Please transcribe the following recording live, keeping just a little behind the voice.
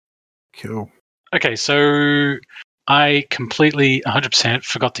Cool. Okay, so I completely 100%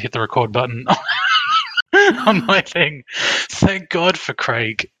 forgot to hit the record button on my thing. Thank God for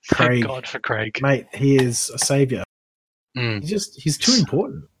Craig. Thank God for Craig. Mate, he is a saviour. Mm. He's too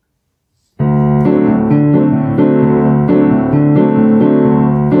important.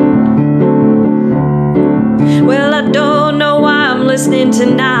 Well, I don't know why I'm listening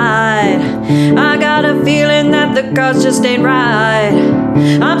tonight. I got a feeling that the cards just ain't right.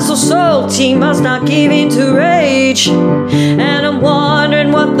 I'm so salty, must not give in to rage. And I'm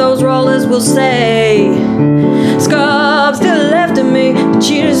wondering what those rollers will say. Scrubs to the left of me,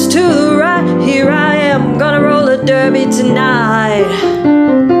 cheaters to the right. Here I am, gonna roll a derby tonight.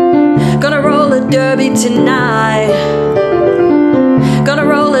 Gonna roll a derby tonight. Gonna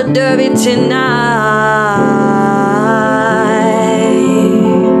roll a derby tonight.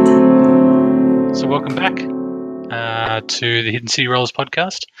 So welcome back to the Hidden City Rollers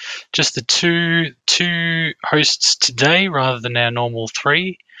podcast. Just the two hosts today rather than our normal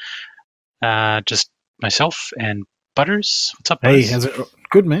three. Just myself and Butters. What's up, Butters? Hey, how's it?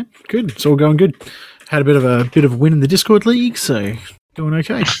 Good, man. Good. It's all going good. Had a bit of a win in the Discord League, so doing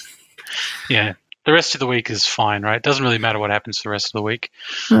okay. Yeah. The rest of the week is fine, right? It doesn't really matter what happens for the rest of the week.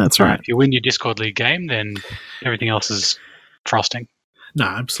 No, that's right. If you win your Discord League game, then everything else is frosting. No,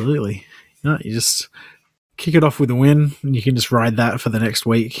 absolutely. No, you just kick it off with a win, and you can just ride that for the next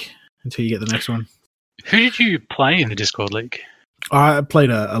week until you get the next one. Who did you play in the Discord League? I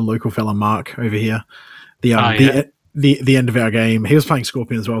played a local fella, Mark, over here. The end of our game, he was playing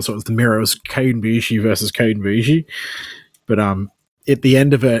Scorpion as well, so it was the mirror. It was Code and Bushi versus Code and Bushi. But at the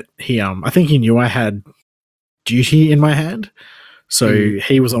end of it, I think he knew I had duty in my hand. So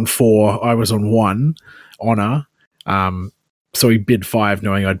he was on 4, I was on 1 honor. So he bid 5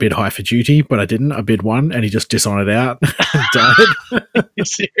 knowing I'd bid high for duty, but I didn't. I bid 1 and he just dishonored out and died. You're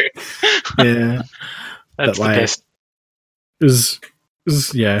serious? Yeah. That's the best. It was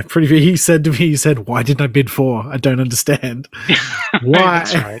pretty. He said to me, why didn't I bid 4? I don't understand. Why?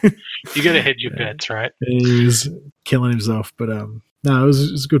 That's right. You got to hedge your bets, right? He was killing himself, but no, it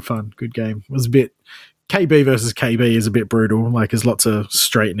was good fun, good game. It was a bit KB versus KB is a bit brutal. Like there's lots of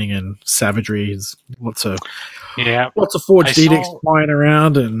straightening and savagery. There's lots of forged edicts flying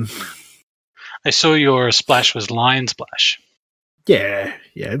around, and I saw your splash was Lion Splash. Yeah,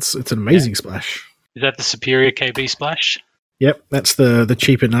 it's an amazing splash. Is that the superior KB splash? Yep, that's the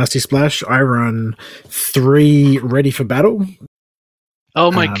cheap and nasty splash. I run 3 ready for battle.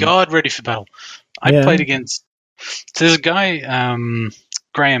 Oh my God, ready for battle. I played against... So there's a guy,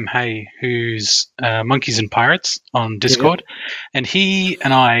 Graham Hay, who's Monkeys and Pirates on Discord, and he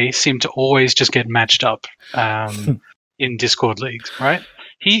and I seem to always just get matched up in Discord leagues, right?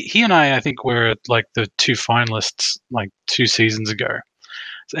 He and I think, were like the 2 finalists like 2 seasons ago.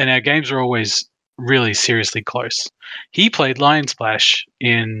 And our games were always really seriously close. He played Lion Splash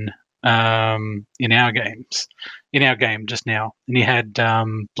in our games, in our game just now, and he had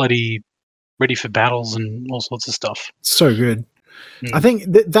bloody ready for battles and all sorts of stuff. So good. I think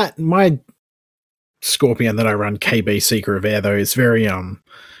that my Scorpion that I run, KB Seeker of Air, though, is very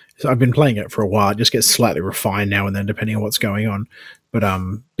I've been playing it for a while. It just gets slightly refined now and then depending on what's going on. But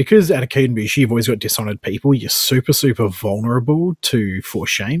because at a Code and Bushi you've always got dishonored people, you're super, super vulnerable to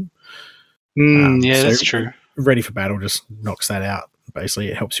force shame. So that's true. Ready for battle just knocks that out. Basically,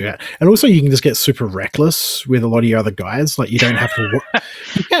 it helps you out. And also you can just get super reckless with a lot of your other guys. Like you don't have to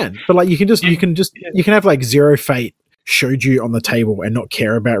you can, but like you can have like 0 fate showed you on the table and not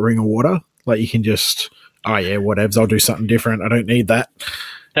care about Ring of Water. Like you can just, whatevs, I'll do something different. I don't need that.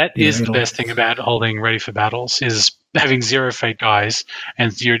 That is the best thing about holding ready for battles, is having 0 fate guys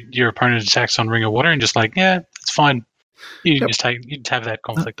and your opponent attacks on Ring of Water and just like, it's fine. You just have that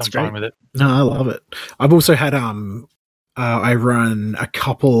conflict. I'm fine with it. No, I love it. I've also had I run a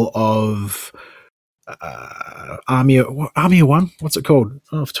couple of Army of 1. What's it called?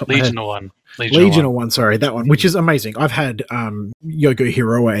 Legion of 1. Legion of 1, sorry, that one, which is amazing. I've had Yogo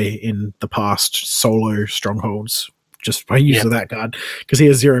Hiroe in the past solo strongholds just by use of that card, because he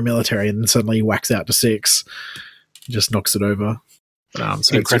has 0 military and then suddenly he whacks out to 6, just knocks it over.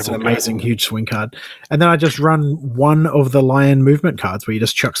 So it's an amazing, huge swing card. And then I just run one of the Lion movement cards where you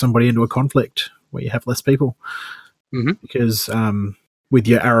just chuck somebody into a conflict where you have less people. Mm-hmm. Because with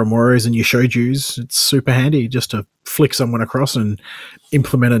your Aramoros and your Shoujus, it's super handy just to flick someone across and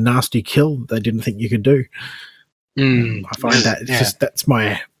implement a nasty kill they didn't think you could do. I find that that's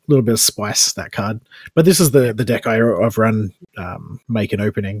my little bit of spice, that card. But this is the deck I've run make an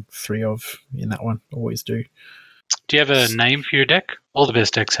opening 3 of in that one. Always do. Do you have a name for your deck? All the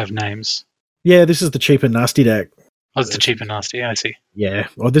best decks have names. Yeah, this is the cheap and nasty deck. Oh, it's the cheap and nasty. I see. Yeah.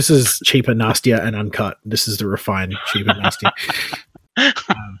 Well, this is cheaper, nastier, and uncut. This is the refined, cheap and nasty.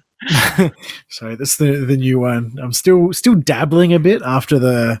 So that's the new one. I'm still dabbling a bit after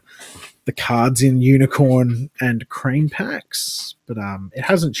the cards in unicorn and crane packs, but it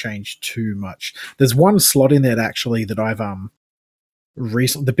hasn't changed too much. There's one slot in there actually that I've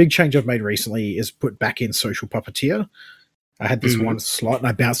recently, the big change I've made recently is put back in Social Puppeteer. I had this one slot and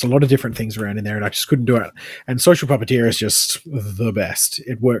I bounced a lot of different things around in there and I just couldn't do it. And Social Puppeteer is just the best.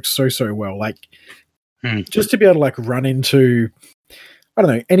 It works so well. Like just to be able to like run into, I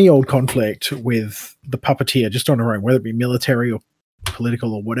don't know, any old conflict with the puppeteer just on her own, whether it be military or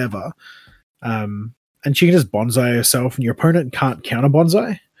political or whatever. And she can just bonsai herself and your opponent can't counter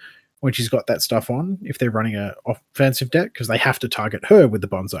bonsai when she's got that stuff on if they're running a offensive deck because they have to target her with the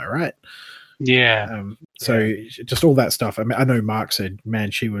bonsai, right? Yeah. So just all that stuff. I mean, I know Mark said, man,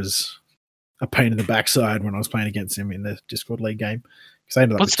 she was a pain in the backside when I was playing against him in the Discord League game because I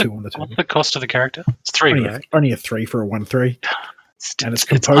ended up with 2 on the table. What's the cost of the character? It's 3, right? Only a 3 for a 1/3. And it's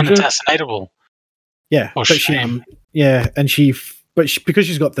composure. It's unassassinatable. Yeah, but shame. Because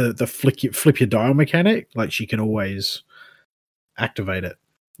she's got the flip your dial mechanic, like she can always activate it.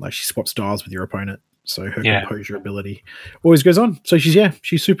 Like she swaps dials with your opponent, so her composure ability always goes on. So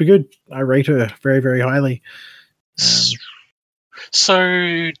she's super good. I rate her very, very highly.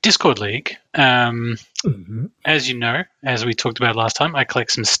 So Discord League, as you know, as we talked about last time, I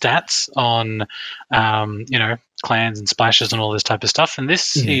collect some stats on, clans and splashes and all this type of stuff. And this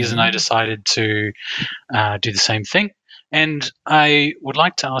season I decided to do the same thing. And I would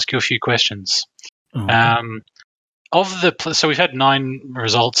like to ask you a few questions. So we've had 9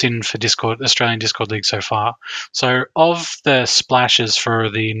 results in for Australian Discord League so far. So of the splashes for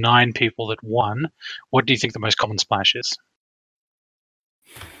the 9 people that won, what do you think the most common splash is?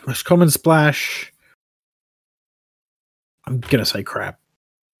 Most common splash, I'm gonna say crab.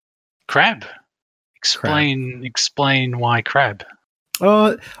 Crab? Explain why crab.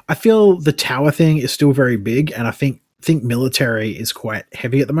 I feel the tower thing is still very big, and I think military is quite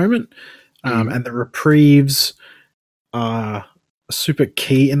heavy at the moment. And the reprieves are super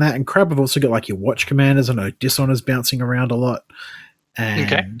key in that. And crab have also got like your watch commanders. I know Dishonor's bouncing around a lot.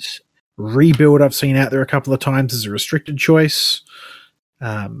 And rebuild I've seen out there a couple of times as a restricted choice.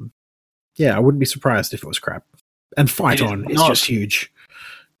 I wouldn't be surprised if it was crab. And Fight On is just huge.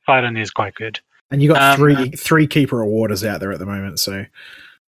 Fight On is quite good. And you got three keeper awarders out there at the moment, so.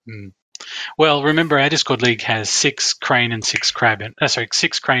 Well, remember our Discord League has 6 crane and 6 crab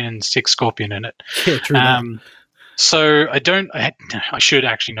 6 crane and 6 scorpion in it. Yeah, true. So I should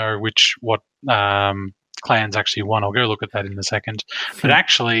actually know what clans actually won. I'll go look at that in a second. But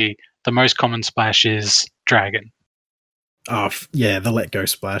actually, the most common splash is dragon. Oh, yeah, the let go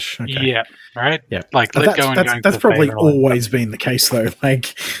splash. Okay. Yeah, right? Yeah. Like let go and going. That's probably always been the case, though.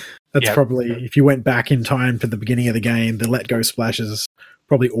 Like, that's probably, if you went back in time to the beginning of the game, the let go splash has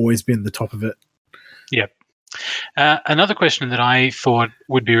probably always been the top of it. Yep. Another question that I thought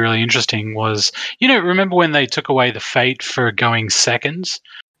would be really interesting was, remember when they took away the fate for going seconds?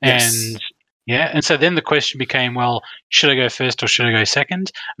 Yes. And so then the question became, well, should I go first or should I go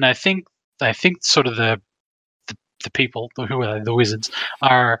second? And I think sort of the people, who are they, the wizards,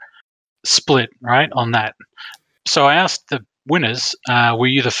 are split, right, on that. So I asked the winners, were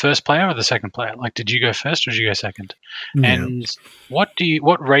you the first player or the second player? Like, did you go first or did you go second? Yeah. And what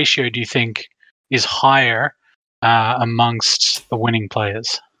ratio do you think is higher amongst the winning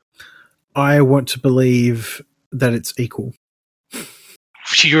players? I want to believe that it's equal.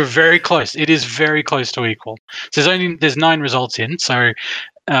 You're very close. It is very close to equal. So there's 9 results in. So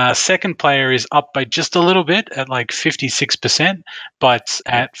second player is up by just a little bit at like 56%, but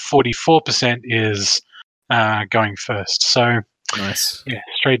at 44% is going first. So nice. Yeah,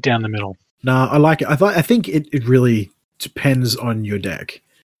 straight down the middle. No, I like it. I think it really depends on your deck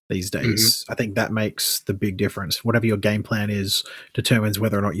these days. I think that makes the big difference. Whatever your game plan is determines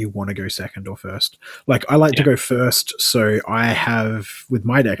whether or not you want to go second or first. Like, I like to go first, so I have, with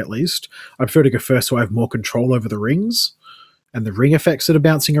my deck at least, I prefer to go first so I have more control over the rings and the ring effects that are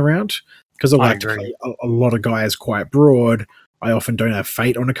bouncing around, because I like to play a lot of guys quite broad. I often don't have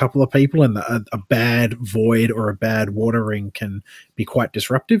fate on a couple of people, and a bad void or a bad water ring can be quite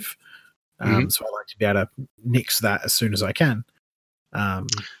disruptive. So I like to be able to nix that as soon as I can.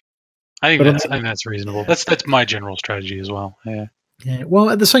 I think that's reasonable. That's my general strategy as well. Yeah. Well,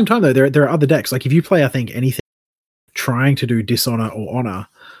 at the same time, though, there are other decks. Like, if you play, I think, anything trying to do Dishonor or Honor,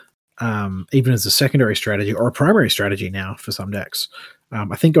 even as a secondary strategy or a primary strategy now for some decks,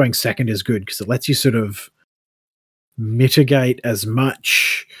 I think going second is good because it lets you sort of mitigate as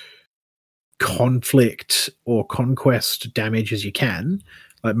much conflict or conquest damage as you can.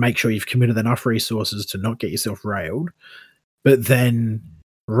 Like, make sure you've committed enough resources to not get yourself railed. But then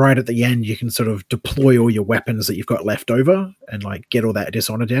right at the end, you can sort of deploy all your weapons that you've got left over and like get all that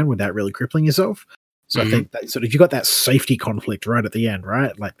dishonor down without really crippling yourself. So I think that sort of, you got that safety conflict right at the end,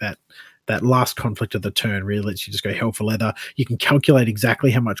 right? Like that last conflict of the turn really lets you just go hell for leather. You can calculate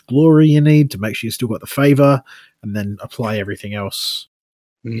exactly how much glory you need to make sure you still got the favor, and then apply everything else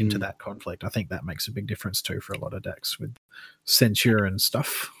into that conflict. I think that makes a big difference too for a lot of decks with censure and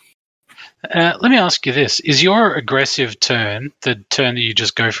stuff. Let me ask you this. Is your aggressive turn, the turn that you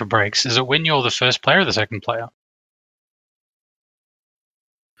just go for breaks, is it when you're the first player or the second player?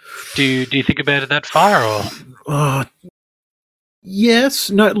 Do you think about it that far, or? Yes.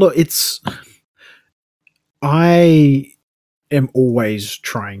 No, look, I am always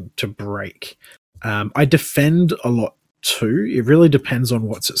trying to break. I defend a lot too. It really depends on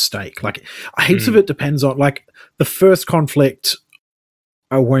what's at stake. Like, heaps of it depends on, like, the first conflict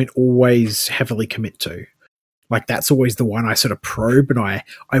I won't always heavily commit to. Like, that's always the one I sort of probe, and I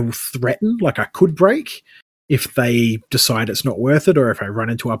will threaten, like I could break if they decide it's not worth it, or if I run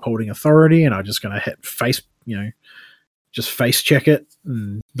into upholding authority and I'm just going to hit face, just face check it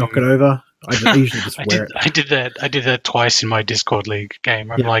and knock it over. I usually just wear it. I did that twice in my Discord League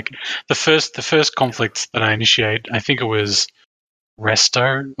game. I'm like, the first conflict that I initiate, I think it was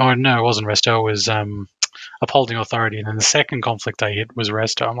Resto. Oh no, it wasn't Resto. It was upholding authority, and then the second conflict I hit was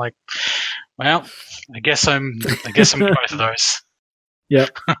Resto. I'm like, well, I guess I'm both of those.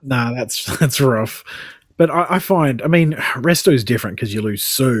 Yep. Nah, that's rough. But I find, I mean, Resto's different because you lose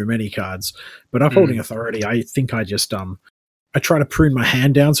so many cards. But upholding authority, I think I just I try to prune my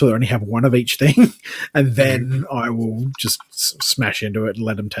hand down so I only have one of each thing, and then I will just smash into it and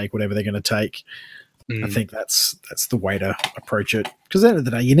let them take whatever they're going to take. I think that's the way to approach it, because at the end of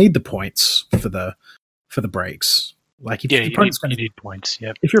the day, you need the points for the breaks. Like, if your opponent's you need points.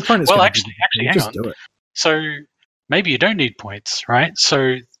 Yeah. If your opponent's actually, hang on. Do it. So maybe you don't need points, right?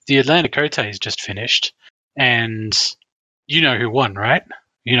 So the Atlanta Coyotes just finished, and you know who won, right?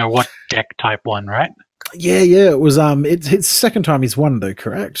 You know what deck type won, right? Yeah. It was it's his second time he's won though,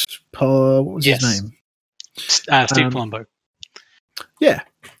 correct? What was his name? Steve Palumbo. Yeah,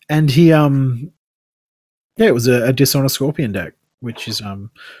 and he it was a Dishonor Scorpion deck, which is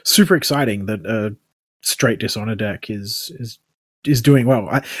super exciting that a straight Dishonor deck is doing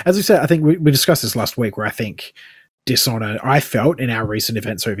well. As we said, I think we discussed this last week, where I think Dishonor, I felt in our recent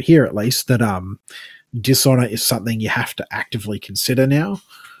events over here at least, that Dishonor is something you have to actively consider now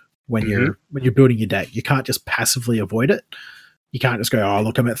when you're building your deck. You can't just passively avoid it. You can't just go, oh,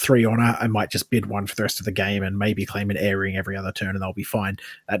 look, I'm at 3 honor, I might just bid 1 for the rest of the game and maybe claim an air ring every other turn and they'll be fine.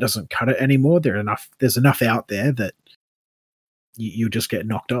 That doesn't cut it anymore. There's enough out there that you just get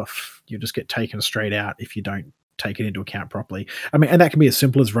knocked off. You just get taken straight out if you don't take it into account properly. I mean, and that can be as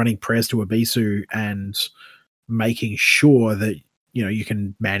simple as running prayers to Abisu and making sure that you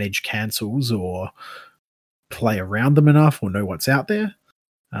can manage cancels or play around them enough or know what's out there.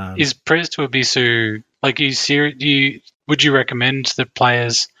 Is prayers to Abisu, like, would you recommend that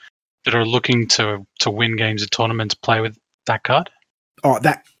players that are looking to win games at tournaments play with that card? Oh,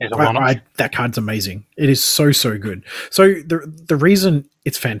 that card's amazing. It is so good. So the reason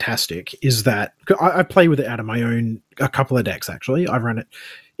it's fantastic is that I play with it out of my own, a couple of decks actually. I run it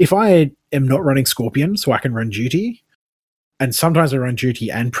if I am not running Scorpion, so I can run Duty, and sometimes I run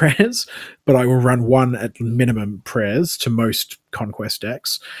Duty and Prayers, but I will run one at minimum Prayers to most Conquest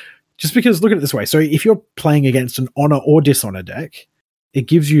decks. Just because, look at it this way. So if you're playing against an Honor or Dishonor deck, it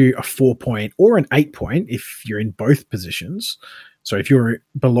gives you a 4-point or an 8-point if you're in both positions. So if you're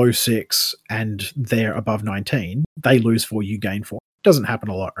below 6 and they're above 19, they lose 4, you gain 4. Doesn't happen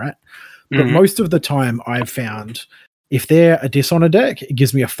a lot, right? But most of the time I've found if they're a Dishonor deck, it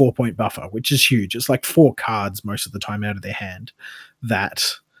gives me a 4-point buffer, which is huge. It's like 4 cards most of the time out of their hand that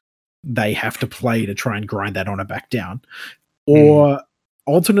they have to play to try and grind that honor back down. Or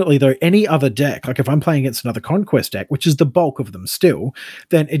alternately, though, any other deck, like if I'm playing against another Conquest deck, which is the bulk of them still,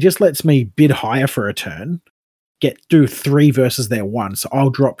 then it just lets me bid higher for a turn, do 3 versus their 1. So I'll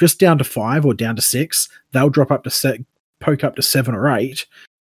drop just down to 5 or down to 6. They'll drop up to poke up to 7 or 8.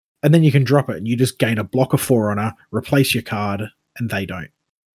 And then you can drop it and you just gain a block of 4 honor, replace your card, and they don't.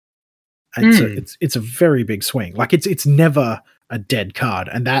 And so it's a very big swing. Like it's never a dead card.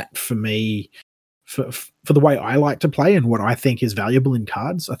 And that for me, for the way I like to play and what I think is valuable in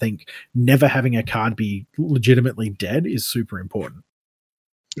cards, I think never having a card be legitimately dead is super important.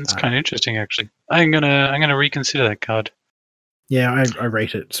 It's kind of interesting, actually. I'm gonna reconsider that card. Yeah, I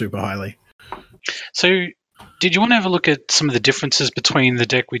rate it super highly. So Did you want to have a look at some of the differences between the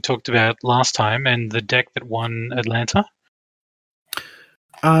deck we talked about last time and the deck that won Atlanta?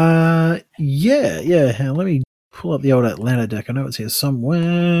 Yeah. Let me pull up the old Atlanta deck. I know it's here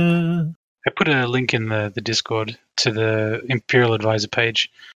somewhere. I put a link in the Discord to the Imperial Advisor page.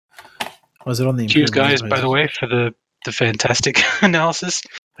 Was it on the Imperial Imperial Advisor? By the way, for the fantastic analysis.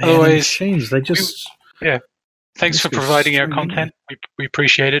 Man, Otherwise, machines, they just... Thanks for providing our content. We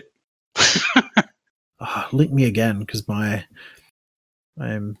appreciate it. Link me again, because I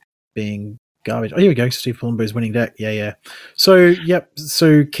am being garbage. Oh, here we go. Steve Palumbo's winning deck. Yeah. So,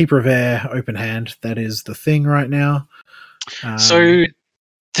 So, Keeper of Air, open hand. That is the thing right now. So,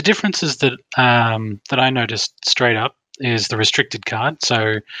 the differences that I noticed straight up is the restricted card.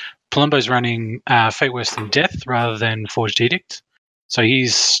 So, Palumbo's running Fate Worse Than Death rather than Forged Edict. So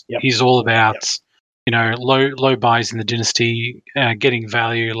he's all about low buys in the Dynasty, getting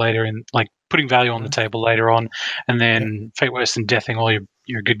value later in, like putting value on the table later on, and then Fate Worse Than Deathing all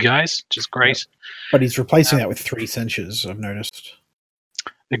your good guys, which is great. But he's replacing that with 3 Censures, I've noticed.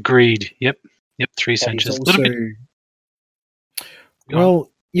 Agreed. Yep. 3 Censures. Also,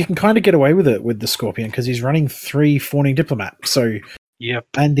 well, you can kind of get away with it with the Scorpion because he's running 3 Fawning Diplomat. So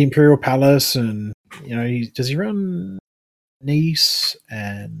and the Imperial Palace, and does he run Nice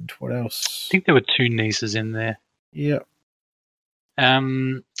and what else? I think there were 2 Nices in there. Yep.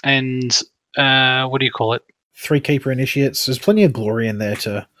 And what do you call it? 3 Keeper Initiates. There's plenty of glory in there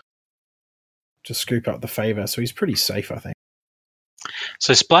to scoop up the favor, so he's pretty safe, I think.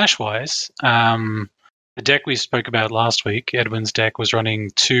 So splash-wise, the deck we spoke about last week, Edwin's deck, was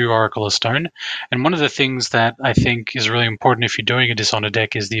running 2 Oracle of Stone. And one of the things that I think is really important if you're doing a Dishonor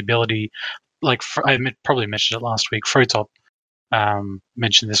deck is the ability, like I probably mentioned it last week, Frotop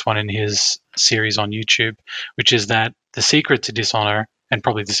mentioned this one in his series on YouTube, which is that the secret to Dishonor, and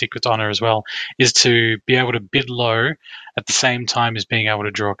probably the secret to Honor as well, is to be able to bid low at the same time as being able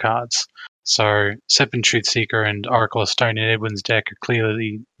to draw cards. So Seppin Truthseeker and Oracle of Stone in Edwin's deck are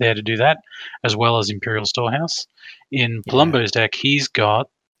clearly there to do that, as well as Imperial Storehouse. In Palumbo's deck, he's got,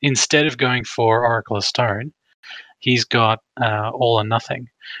 instead of going for Oracle of Stone, he's got All or Nothing,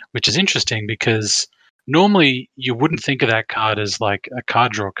 which is interesting because normally you wouldn't think of that card as like a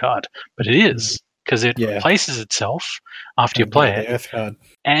card draw card, but it is, because it replaces itself after you play it. Earth card.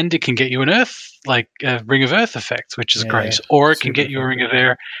 And it can get you an Earth, like a Ring of Earth effect, which is great. Or it can get you a Ring of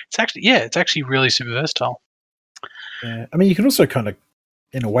Air. It's actually really super versatile. Yeah. I mean, you can also kind of,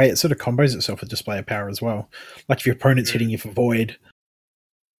 in a way, it sort of combos itself with Display of Power as well. Like if your opponent's hitting you for Void,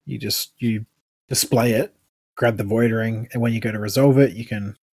 you display it, grab the Void Ring, and when you go to resolve it, you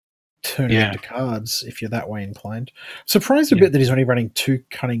can turn it into cards if you're that way inclined. Surprised a bit that he's only running 2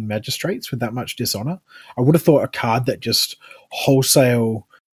 Cunning Magistrates with that much Dishonor. I would have thought a card that just wholesale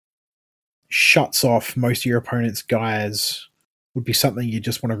shuts off most of your opponent's guys would be something you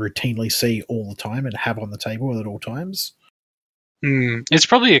just want to routinely see all the time and have on the table at all times. It's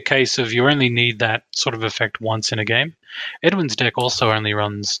probably a case of you only need that sort of effect once in a game. Edwin's deck also only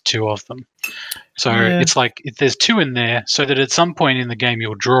runs 2 of them. So it's like if there's 2 in there, so that at some point in the game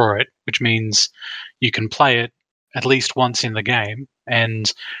you'll draw it, which means you can play it at least once in the game.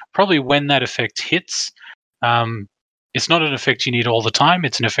 And probably when that effect hits, it's not an effect you need all the time.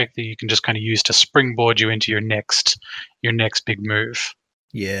 It's an effect that you can just kind of use to springboard you into your next big move.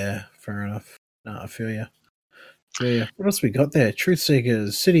 Yeah, fair enough. No, I feel you. Yeah. What else we got there?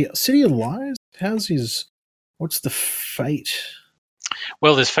 Truthseekers, City of Lies. What's the fate?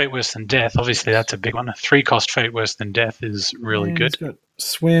 Well, there's Fate Worse Than Death. Obviously, that's a big one. A 3-cost Fate Worse Than Death is really good. He's got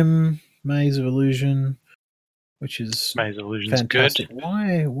Swim, Maze of Illusion, which is Maze of Illusion's fantastic. Good.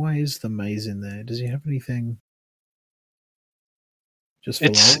 Why is the Maze in there? Does he have anything? Just for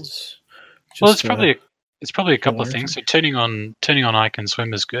lulz? Well, it's probably a couple of things. So turning on Icon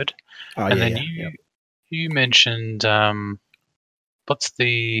Swim is good. Oh, and then you mentioned what's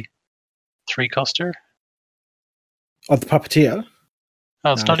the 3-coster? Oh, the Puppeteer.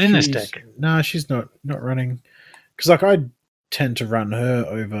 Oh, it's not in this deck. No, she's not running. Because like I tend to run her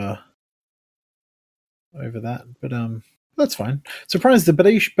over that, but that's fine. Surprised the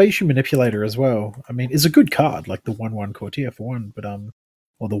Beishu Manipulator as well. I mean, is a good card, like the 1/1 Courtier for 1, but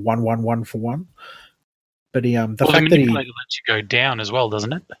or the 1/1 for 1. But the fact that he lets you go down as well,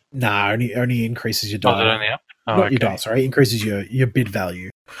 doesn't it? No, only increases your dial. Only up? Not your dial, sorry. It increases your bid value.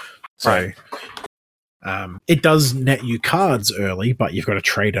 So it does net you cards early, but you've got to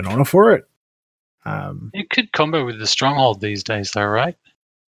trade an honor for it. It could combo with the Stronghold these days, though, right?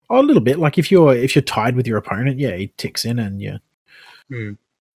 Oh, a little bit. Like if you're tied with your opponent, he ticks in and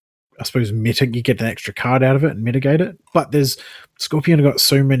I suppose you get an extra card out of it and mitigate it. But there's Scorpion got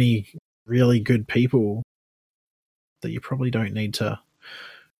so many really good people that you probably don't need to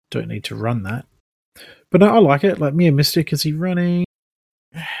run that. But no, I like it. Like Mere Mystic, is he running?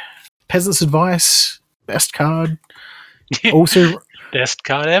 Peasant's Advice, best card. Also, best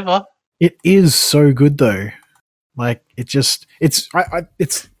card ever. It is so good though. Like it's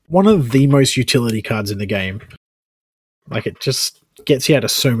one of the most utility cards in the game. Like it just gets you out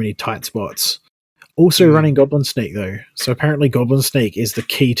of so many tight spots. Also running Goblin Sneak though. So apparently Goblin Sneak is the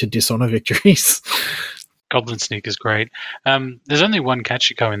key to dishonor victories. Goblin Sneak is great. There's only one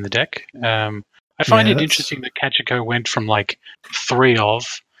Kachiko in the deck. I find it interesting that Kachiko went from like 3 of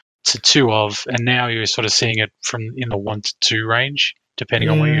to 2 of, and now you're sort of seeing it from in the 1 to 2 range, depending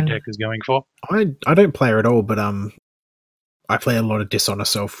on what your deck is going for. I don't play her at all, but I play a lot of Dishonor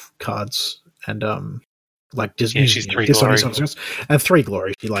Self cards, and like she's 3 Dishonor glory. Self and 3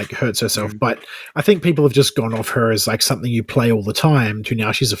 glory. She like hurts herself, but I think people have just gone off her as like something you play all the time. To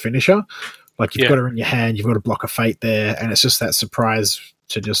now she's a finisher. Like you've got her in your hand, you've got to block a fate there, and it's just that surprise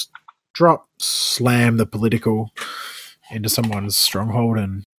to just drop, slam the political into someone's stronghold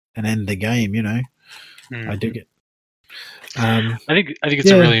and end the game. You know, I dig it. I think it's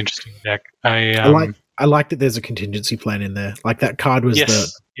a really interesting deck. I like that there's a contingency plan in there. Like that card was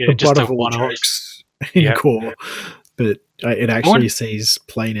the butt of all jokes in core, but it actually sees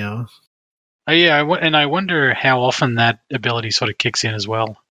play now. And I wonder how often that ability sort of kicks in as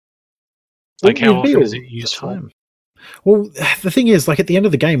well. Like how often is it useful? Well, the thing is, like at the end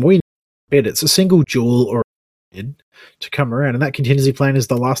of the game, it's a single jewel or a bid to come around, and that contingency plan is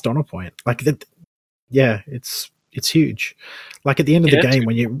the last honor point. Like that, it's huge. Like at the end of the game,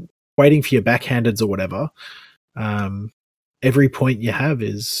 when you're waiting for your backhandeds or whatever, every point you have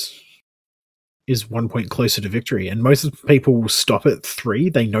is 1 point closer to victory, and most people will stop at 3.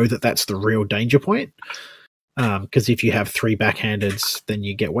 They know that that's the real danger point, because if you have 3 backhandeds, then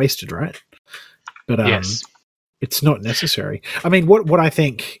you get wasted, right? But it's not necessary. I mean, what I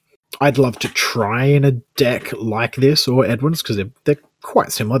think I'd love to try in a deck like this or Edwin's, because they're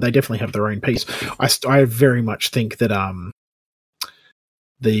quite similar. They definitely have their own piece. I very much think that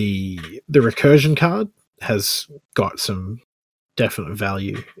the recursion card has got some definite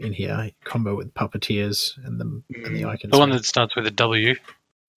value in here. Combo with Puppeteers and the icons. The one that starts with a W.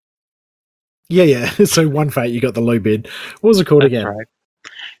 Yeah. So 1 fate, you got the low bid. What was it called again? Right.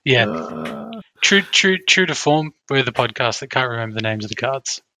 Yeah. True to form. We're the podcast that can't remember the names of the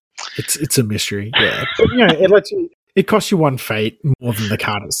cards. It's a mystery. Yeah. But, it costs you 1 fate more than the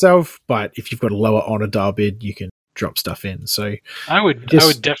card itself, but if you've got a lower honor dial bid, you can drop stuff in. So I would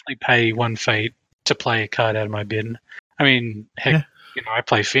definitely pay 1 fate to play a card out of my bin. I mean, heck, I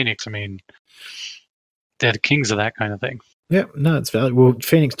play Phoenix. I mean, they're the kings of that kind of thing. Yeah, no, it's valid. Well,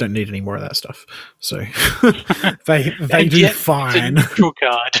 Phoenix don't need any more of that stuff, so they do fine. It's a neutral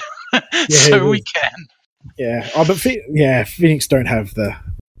card, so we can. Yeah, but Phoenix don't have the.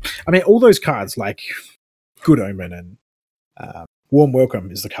 I mean, all those cards like Good Omen and Warm Welcome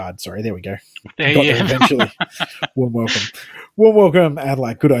is the card. Sorry, there we go. Got there eventually. Warm Welcome, and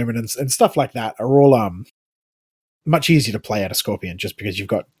like Good Omen and stuff like that are all much easier to play out of Scorpion, just because you've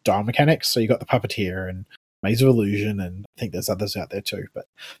got dial mechanics. So you got the Puppeteer and Maze of Illusion, and I think there's others out there too, but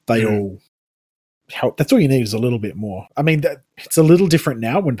they all help. That's all you need is a little bit more. I mean, it's a little different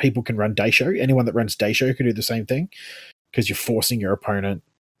now when people can run Daisho. Anyone that runs Daisho can do the same thing, because you're forcing your opponent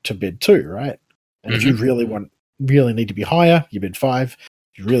to bid 2, right? And if you really need to be higher, you bid 5.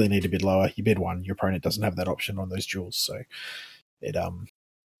 If you really need to bid lower, you bid 1. Your opponent doesn't have that option on those jewels, so it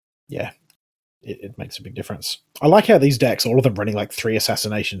makes a big difference. I like how these decks, all of them running like 3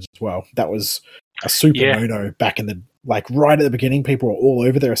 assassinations as well. That was a super no-no back in the, like right at the beginning. People were all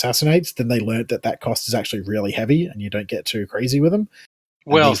over their assassinates. Then they learned that cost is actually really heavy and you don't get too crazy with them.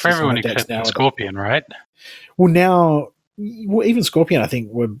 Well, for everyone except Scorpion, right? Well, now, even Scorpion, I think,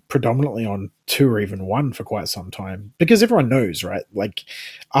 were predominantly on 2 or even 1 for quite some time, because everyone knows, right? Like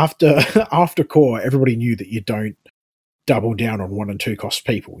after core, everybody knew that you don't double down on 1 and 2 cost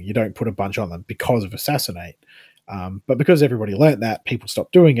people. You don't put a bunch on them because of Assassinate. But because everybody learnt that, people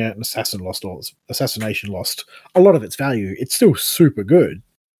stopped doing it, and Assassination lost a lot of its value. It's still super good,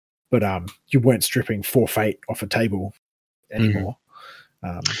 but you weren't stripping 4 fate off a table anymore,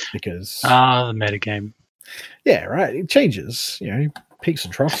 because the metagame. Yeah, right. It changes, peaks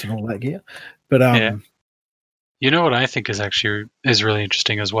and troughs and all that gear. But you know what I think is really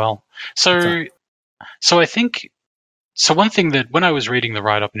interesting as well. So I think. So one thing that when I was reading the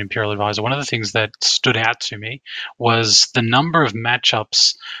write-up in Imperial Advisor, one of the things that stood out to me was the number of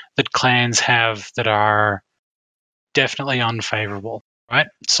matchups that clans have that are definitely unfavorable, right?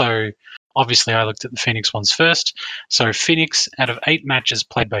 So obviously I looked at the Phoenix ones first. So Phoenix, out of 8 matches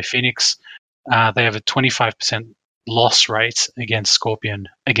played by Phoenix, they have a 25% loss rate against Scorpion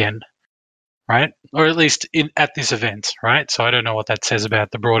again, right? Or at least at this event, right? So I don't know what that says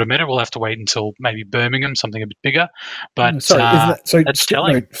about the broader meta. We'll have to wait until maybe Birmingham, something a bit bigger. But sorry, isn't that so? that's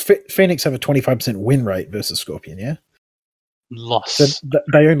telling. Phoenix have a 25% win rate versus Scorpion, yeah. Loss. So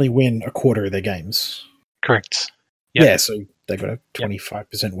they only win a quarter of their games. Correct. Yep. Yeah, so they've got a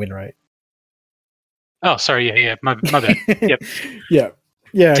 25% win rate. Oh, sorry. Yeah. My bad. Yep. Yeah.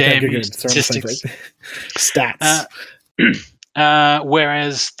 Damn, okay, good. Statistics. Stats.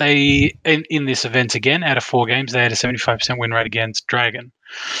 Whereas they, in this event again, out of 4 games, they had a 75% win rate against Dragon.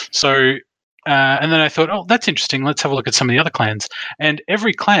 So, and then I thought, oh, that's interesting. Let's have a look at some of the other clans. And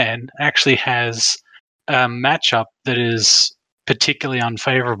every clan actually has a matchup that is particularly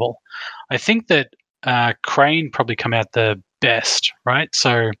unfavorable. I think that Crane probably come out the best, right?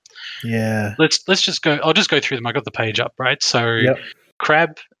 So, yeah. Let's just go. I'll just go through them. I got the page up, right? So,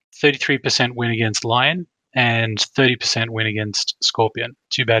 Crab 33% win against Lion and 30% win against Scorpion.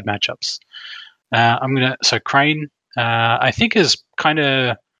 2 bad matchups. So Crane, I think is kind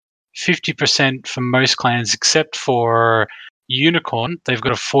of 50% for most clans except for Unicorn. They've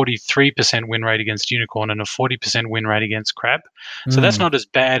got a 43% win rate against Unicorn and a 40% win rate against Crab. So that's not as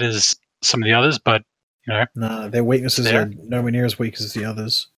bad as some of the others, but no, their weaknesses are nowhere near as weak as the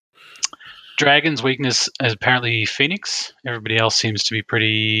others. Dragon's weakness is apparently Phoenix. Everybody else seems to be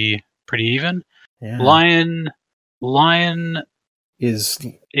pretty even. Yeah. Lion is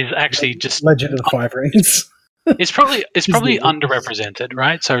actually just Legend of the 5 Rings. It's probably underrepresented,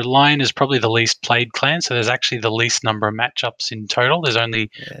 right? So Lion is probably the least played clan, so there's actually the least number of matchups in total. There's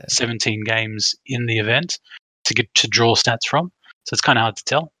only 17 games in the event to draw stats from, so it's kind of hard to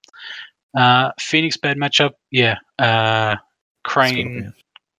tell. Phoenix bad matchup, Crane. Scorpion.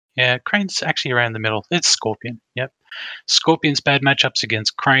 Yeah, Crane's actually around the middle. It's Scorpion. Yep. Scorpion's bad matchups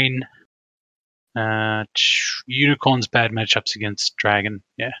against Crane. Unicorn's bad matchups against Dragon.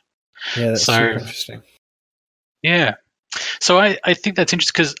 Yeah. Yeah, that's super interesting. Yeah. So I think that's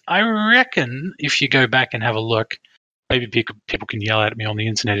interesting because I reckon if you go back and have a look, maybe people can yell at me on the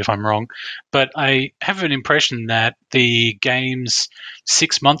internet if I'm wrong, but I have an impression that the games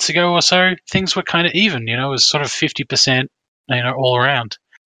 6 months ago or so, things were kind of even. It was sort of 50%, all around.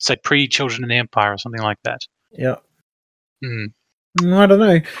 Say pre-Children of the Empire or something like that. Yeah. I don't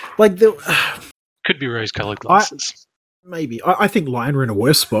know. Like could be rose-colored glasses. Maybe. I think Lion were in a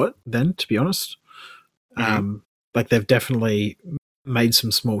worse spot then, to be honest. Like they've definitely made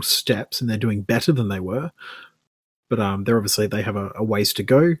some small steps and they're doing better than they were. But they have a ways to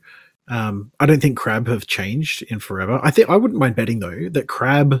go. I don't think Crab have changed in forever. I wouldn't mind betting though that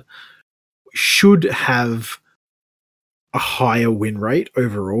Crab should have a higher win rate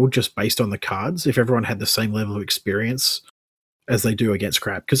overall just based on the cards if everyone had the same level of experience as they do against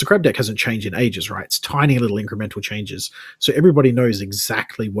Crab, because the Crab deck hasn't changed in ages, right? It's tiny little incremental changes, so everybody knows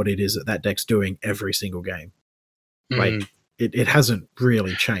exactly what it is that deck's doing every single game. Like it hasn't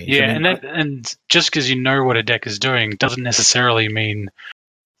really changed. Yeah, and just because you know what a deck is doing doesn't necessarily mean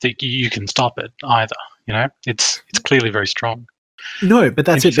that you can stop it either. It's clearly very strong. No, but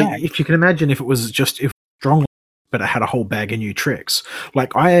that's it. But if you can imagine if it was strong, but it had a whole bag of new tricks.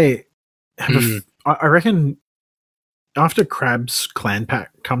 Like I reckon after Crab's clan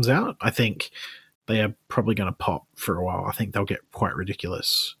pack comes out, I think they are probably going to pop for a while. I think they'll get quite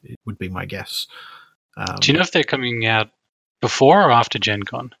ridiculous. It would be my guess. Do you know if they're coming out before or after Gen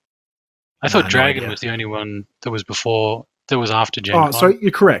Con? I thought Dragon was the only one that was before. That was after Gen Con. Oh, so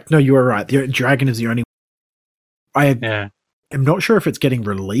you're correct. No, you are right. The Dragon is the only one. I'm not sure if it's getting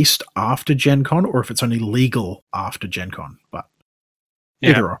released after Gen Con or if it's only legal after Gen Con, but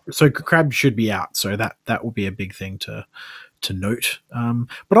either or. So Crab should be out, so that will be a big thing to note.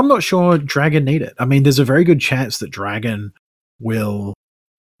 But I'm not sure Dragon need it. I mean, there's a very good chance that Dragon will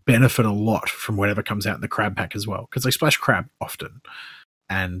benefit a lot from whatever comes out in the Crab pack as well, because they splash Crab often,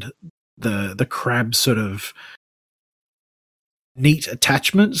 and the Crab sort of neat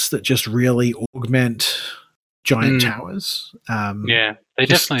attachments that just really augment giant towers. They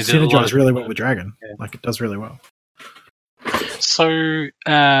definitely synergize really well with Dragon. Yeah. Like it does really well. So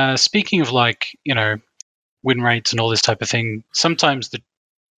speaking of win rates and all this type of thing, sometimes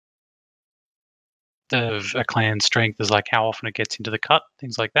a clan's strength is like how often it gets into the cut,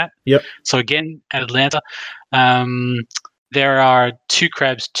 things like that. Yep. So again, at Atlanta, there are 2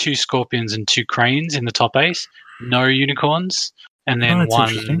 Crabs, 2 Scorpions, and 2 Cranes in the top 8. No Unicorns, and then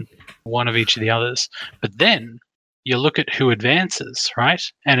one of each of the others. But then you look at who advances, right?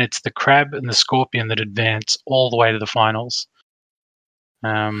 And it's the Crab and the Scorpion that advance all the way to the finals.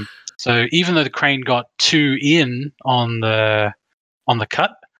 So even though the Crane got 2 in on the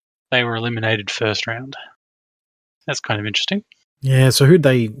cut, they were eliminated first round. That's kind of interesting. Yeah, so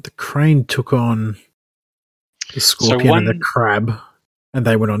the Crane took on the Scorpion and the Crab, and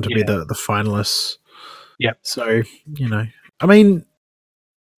they went on to be the finalists. Yep. So, I mean,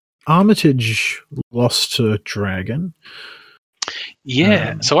 Armitage lost to Dragon.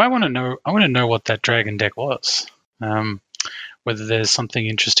 Yeah, so I want to know what that Dragon deck was. Whether there's something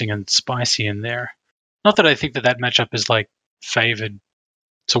interesting and spicy in there. Not that I think that matchup is like favored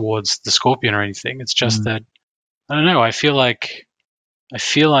towards the Scorpion or anything. It's just that I don't know. I feel like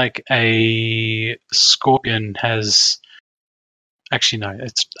a Scorpion has. Actually, no.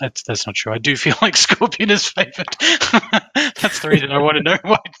 That's not true. I do feel like Scorpion is favored. That's the reason I want to know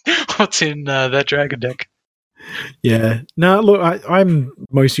what's in that Dragon deck. Yeah. No, look, I'm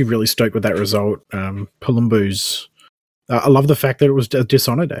mostly really stoked with that result. Palumbo's. I love the fact that it was a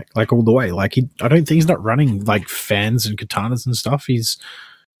Dishonor deck, like all the way. Like I don't think he's not running like fans and katanas and stuff. He's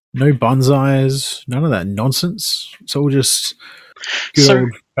no bonsais, none of that nonsense. It's all just good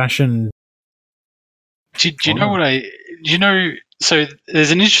old fashioned. Do you know what do you know? So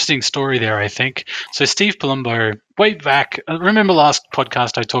there's an interesting story there, I think. So Steve Palumbo, way back, I remember last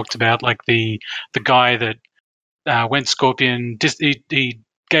podcast I talked about like the guy that went Scorpion. He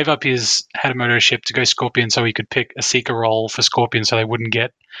gave up his Hatamoto ship to go Scorpion so he could pick a Seeker role for Scorpion so they wouldn't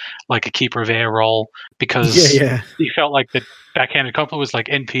get like a Keeper of Air role because he felt like the backhanded compliment was like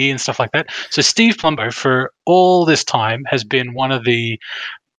NP and stuff like that. So Steve Palumbo for all this time has been one of the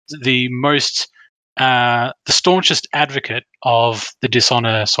most the staunchest advocate of the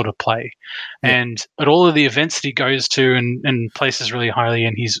Dishonor sort of play. And at all of the events that he goes to and places really highly,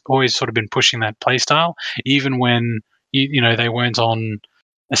 and he's always sort of been pushing that play style, even when they weren't on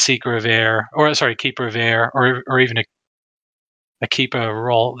a Seeker of Air, Keeper of Air, or even a Keeper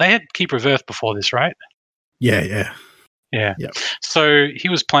role. They had Keeper of Earth before this, right? Yeah. Yep. So he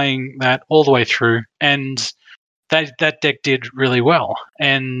was playing that all the way through, and that deck did really well.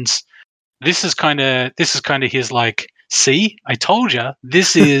 And this is kind of his like, see, I told you,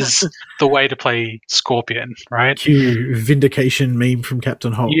 this is the way to play Scorpion, right? Cue Vindication meme from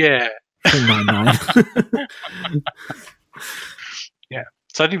Captain Holt. Yeah. From 9-9. Yeah.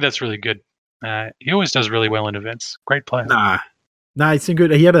 So I think that's really good. He always does really well in events. Great player. Nah, it's been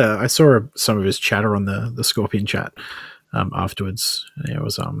good. I saw some of his chatter on the Scorpion chat afterwards. It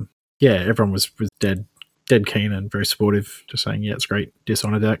was everyone was dead keen and very supportive, just saying, yeah, it's great.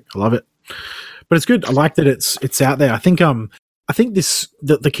 Dishonor deck. I love it. But it's good. I like that it's out there. I think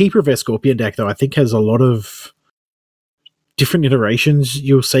the Keeper of Air Scorpion deck though, I think has a lot of different iterations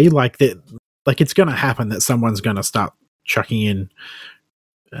you'll see. Like that, like it's gonna happen that someone's gonna start chucking in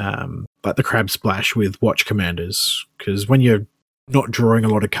like the Crab Splash with Watch Commanders, because when you're not drawing a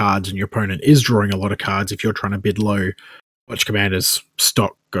lot of cards and your opponent is drawing a lot of cards, if you're trying to bid low, Watch Commanders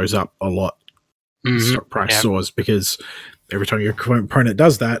stock goes up a lot. Stock price soars because every time your opponent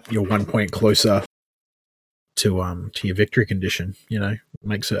does that, you're 1 point closer to your victory condition. It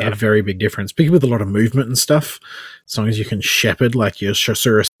makes a very big difference. Because with a lot of movement and stuff, as long as you can shepherd like your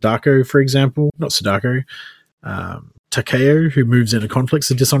Shosuro Sadako, for example, not Sadako, Takeo, who moves into conflicts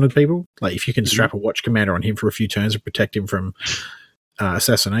with Dishonored people. Like if you can strap a Watch Commander on him for a few turns and protect him from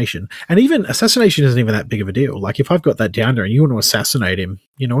assassination. And even assassination isn't even that big of a deal. Like if I've got that down there and you want to assassinate him,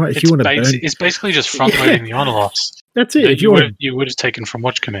 you know what? If you want to burn, it's basically just front loading the honor loss. That's it. You would have taken from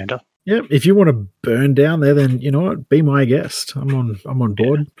Watch Commander. Yeah, if you want to burn down there, then you know what? Be my guest. I'm on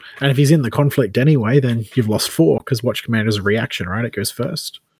board. Yeah. And if he's in the conflict anyway, then you've lost 4 because Watch Commander's a reaction, right? It goes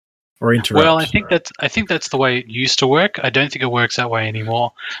first. Or interrupt. Well, I think that's the way it used to work. I don't think it works that way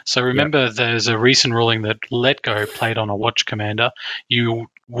anymore. So remember, there's a recent ruling that Let Go played on a Watch Commander, you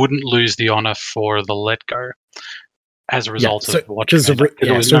wouldn't lose the honor for the Let Go as a result of the Watch Commander.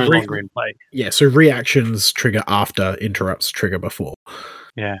 It was no longer in play. Yeah, so reactions trigger after, interrupts trigger before.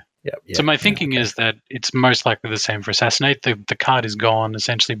 Yeah. So my thinking is that it's most likely the same for Assassinate. The card is gone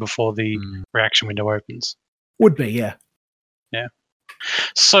essentially before the reaction window opens. Would be, yeah. Yeah.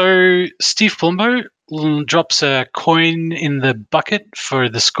 So Steve Palumbo drops a coin in the bucket for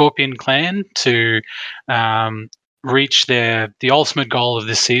the Scorpion clan to reach the ultimate goal of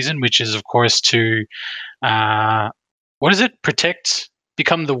this season, which is, of course, to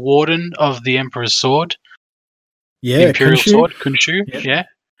become the warden of the Emperor's Sword. Yeah, the Imperial Khonshu. Sword, Khonshu.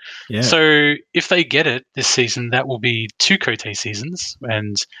 Yeah. So if they get it this season, that will be 2 Kotei seasons,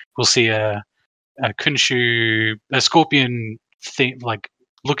 and we'll see a Khonshu, a Scorpion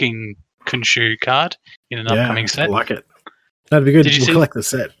looking Khonshu card in an upcoming set. I like it. That'd be good. We'll collect the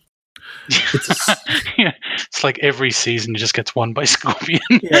set. It's like every season just gets won by Scorpion.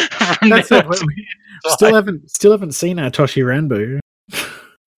 Yeah, that's it. Still haven't seen our Toshi Ranbu.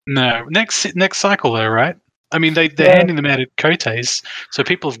 No, next cycle though, right? I mean, they're handing them out at Kote's, so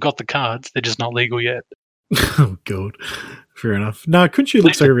people have got the cards. They're just not legal yet. Oh, God. Fair enough. No, Khonshu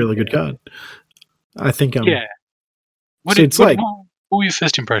looks like a really good card. I think... yeah. What were your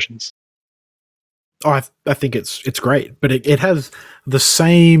first impressions? Oh, I think it's great, but it has the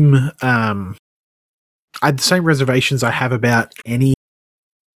same... I had the same reservations I have about any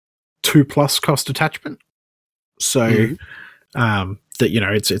 2+ cost attachment. So... that, you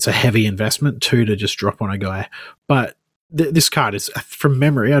know, it's a heavy investment to just drop on a guy. But this card is, from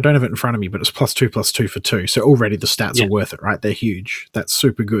memory, I don't have it in front of me, but it's +2/+2 for 2. So already the stats are worth it, right? They're huge. That's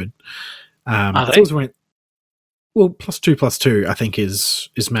super good. Are they? Well, +2/+2 I think is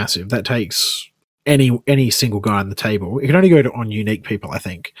massive. That takes any single guy on the table. It can only go on unique people, I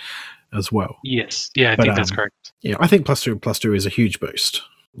think, as well. Yes. Yeah, I think that's correct. Yeah, I think +2/+2 is a huge boost.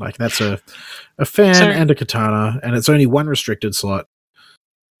 Like, that's a fan and a katana, and it's only one restricted slot.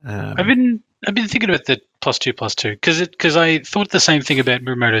 I've been thinking about the +2/+2 because I thought the same thing about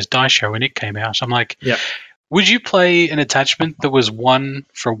Mirumoto's Daisho when it came out. I'm like, would you play an attachment that was 1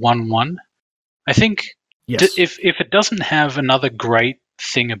 for 1/1? I think if it doesn't have another great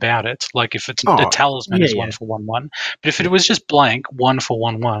thing about it, like if it's a talisman is 1 for 1/1, but if it was just blank 1 for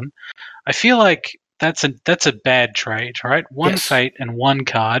 1/1, I feel like that's a bad trade, right? One fate and one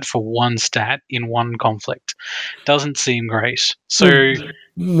card for one stat in one conflict doesn't seem great. So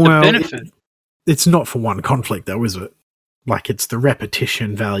the benefit, it's not for one conflict though, is it? Like, it's the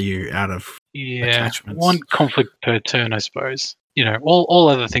repetition value out of attachments. One conflict per turn, I suppose. You know, all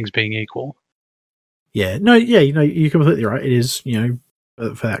other things being equal. Yeah, no, yeah, you know, you're completely right. It is, you know,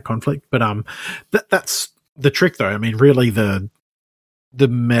 for that conflict, but that's the trick though. I mean, really the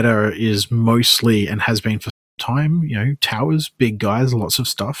meta is mostly, and has been for time, you know, towers, big guys, lots of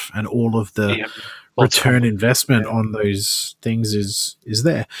stuff, and all of the return investment on those things is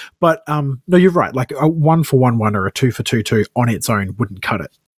there. But no, you're right. Like, a 1 for 1/1 or a 2 for 2/2 on its own wouldn't cut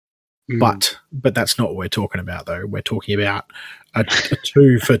it. But that's not what we're talking about, though. We're talking about a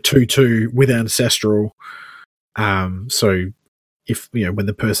 2 for 2/2 with ancestral. So if, you know, when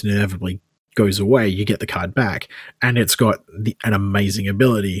the person inevitably goes away, you get the card back, and it's got an amazing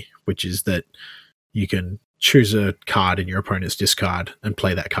ability, which is that you can choose a card in your opponent's discard and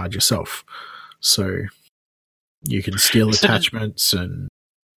play that card yourself. So you can steal attachments. And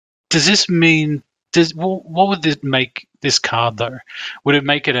does this mean what would this make this card though? Would it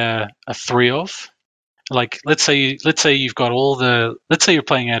make it a 3-of? Like, let's say you've got let's say you're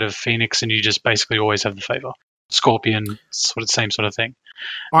playing out of Phoenix and you just basically always have the favor. Scorpion, same sort of thing.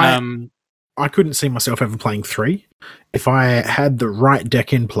 I couldn't see myself ever playing 3. If I had the right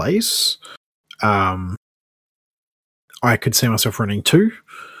deck in place, I could see myself running 2.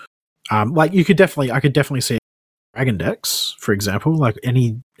 Like, I could definitely see dragon decks, for example, like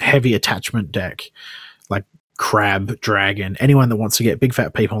any heavy attachment deck, like Crab, Dragon, anyone that wants to get big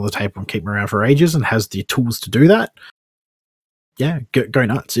fat people on the table and keep them around for ages and has the tools to do that. Yeah, go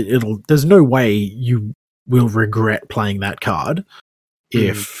nuts. There's no way you will regret playing that card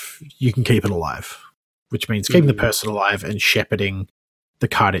if you can keep it alive, which means keeping the person alive and shepherding the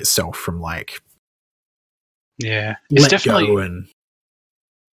card itself from, like, it's definitely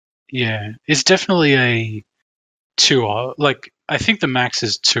it's definitely a 2-of. Like, I think the max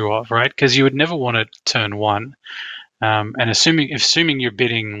is 2-of, right? Because you would never want it turn 1, and assuming you're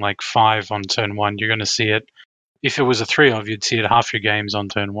bidding like 5 on turn 1, you're going to see it. If it was a 3-of, you'd see it half your games on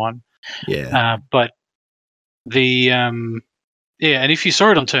turn 1. But the and if you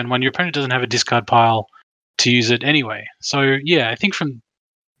saw it on turn 1, your opponent doesn't have a discard pile to use it anyway. So I think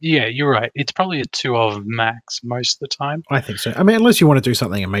you're right. It's probably a 2-of max most of the time. I think so. I mean, unless you want to do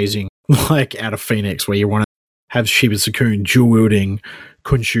something amazing like out of Phoenix, where you want to have Shiba Sakun dual wielding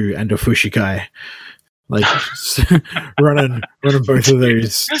Khonshu and a Fushikai, like running both of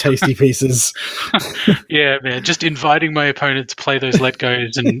those tasty pieces. Yeah, man, just inviting my opponent to play those let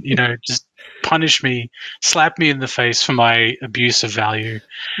goes and, you know, just punish me, slap me in the face for my abuse of value.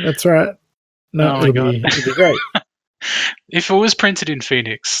 That's right. No, it'll be great. If it was printed in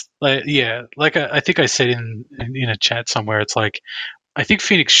Phoenix, like I think I said in a chat somewhere, it's like, I think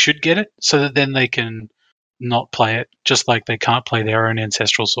Phoenix should get it so that then they can not play it, just like they can't play their own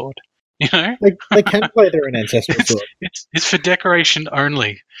ancestral sword. You know, they can play their own ancestral sword. It's for decoration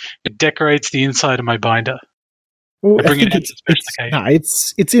only. It decorates the inside of my binder. Well, I think it's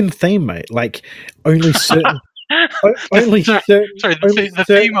in theme, mate. Like, only certain people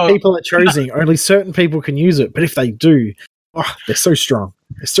are choosing. Only certain people can use it. But if they do, they're so strong.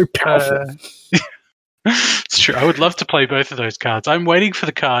 They're so powerful. It's true. I would love to play both of those cards. I'm waiting for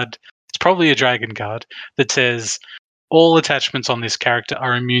the card. It's probably a dragon card that says, all attachments on this character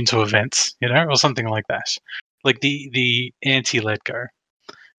are immune to events, or something like that. Like the anti-let go.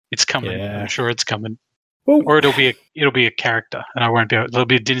 It's coming. Yeah. I'm sure it's coming. Well, or it'll be a character, and I won't be able. It'll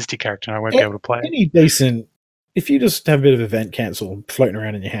be a dynasty character, and I won't be able to play it. Any decent. If you just have a bit of event cancel floating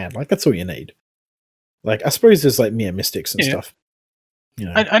around in your hand, like that's all you need. Like I suppose there's like mere mystics and stuff.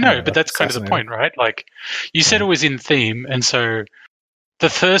 I know, but that's kind of the point, right? Like you said, it was in theme, and so the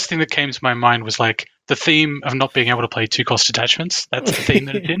first thing that came to my mind was like the theme of not being able to play 2-cost attachments. That's the theme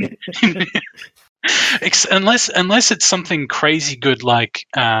that it's in. Unless it's something crazy good like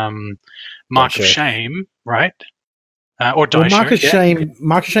Mark of Shame, right? Or Die Mark of Shame.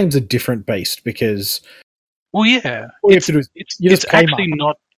 Mark of Shame's a different beast because. Well, yeah, it's actually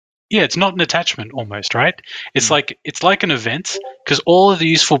not. Yeah, it's not an attachment almost, right? It's like an event because all of the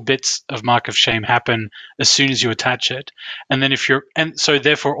useful bits of Mark of Shame happen as soon as you attach it, and then so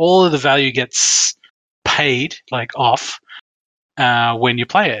therefore all of the value gets paid like off when you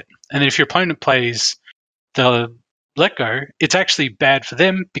play it, and then if your opponent plays the let go, it's actually bad for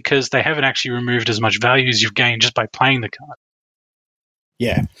them because they haven't actually removed as much value as you've gained just by playing the card.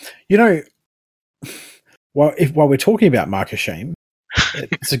 Yeah, while we're talking about Mark of Shame.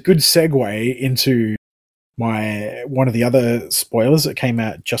 It's a good segue into one of the other spoilers that came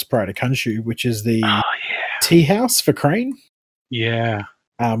out just prior to Khonshu, which is the Tea House for Crane. Yeah.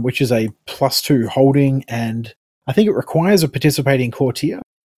 Which is a +2 holding, and I think it requires a participating courtier,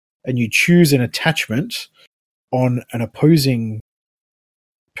 and you choose an attachment on an opposing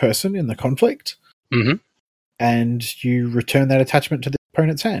person in the conflict, and you return that attachment to the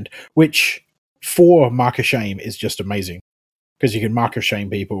opponent's hand, which for Mark of Shame is just amazing. Because you can Mark of Shame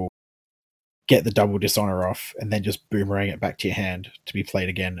people, get the double dishonor off, and then just boomerang it back to your hand to be played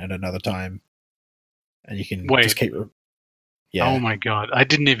again at another time. And you can just keep... Yeah. Oh my god, I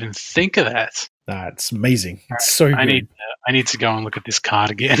didn't even think of that. It's amazing. It's so good. I need to go and look at this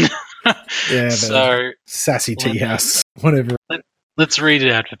card again. So Sassy Tea House, whatever. Let's read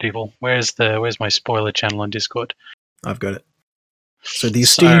it out for people. Where's my spoiler channel on Discord? I've got it. So the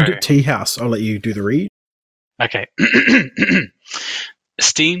esteemed Tea House, I'll let you do the read. Okay.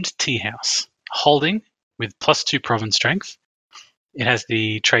 Esteemed Tea House. Holding with +2 province strength. It has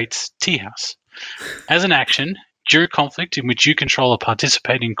the traits Tea House. As an action, during conflict in which you control a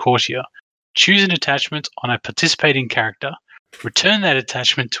participating courtier, choose an attachment on a participating character, return that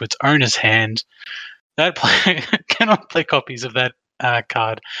attachment to its owner's hand. That player cannot play copies of that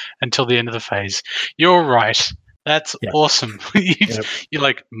card until the end of the phase. You're right. That's awesome. You're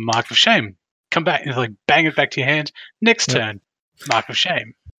like, Mark of Shame. Come back and like bang it back to your hand. Next turn, Mark of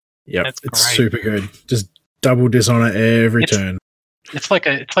Shame. Yeah, it's super good. Just double dishonor every turn. It's like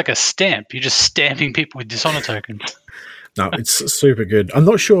a stamp. You're just stamping people with dishonor tokens. No, it's super good. I'm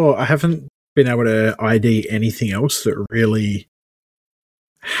not sure. I haven't been able to ID anything else that really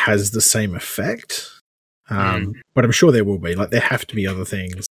has the same effect. But I'm sure there will be. Like there have to be other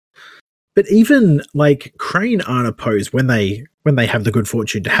things. But even like Crane aren't opposed when they have the good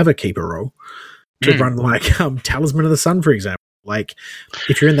fortune to have a keeper role to run like Talisman of the Sun, for example. Like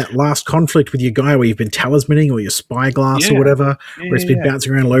if you're in that last conflict with your guy where you've been talismaning or your spyglass or whatever, where it's been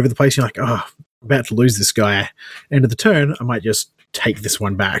bouncing around all over the place, you're like, oh, I'm about to lose this guy. End of the turn, I might just take this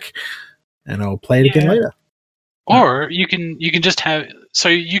one back and I'll play it again later. Or you can just have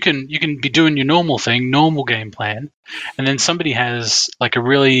you can be doing your normal thing, normal game plan, and then somebody has like a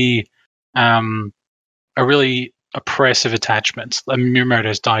really oppressive attachment, like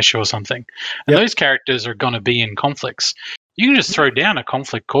Miyamoto's Daisho or something, and those characters are going to be in conflicts. You can just throw down a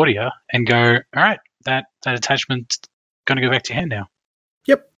conflict courtier and go, all right, that attachment's going to go back to your hand now.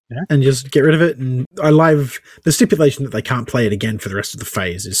 Yep. Yeah. And just get rid of it. And I love the stipulation that they can't play it again for the rest of the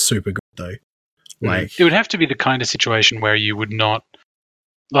phase is super good, though. Like it would have to be the kind of situation where you would not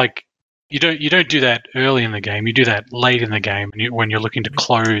like you don't do that early in the game. You do that late in the game when you're looking to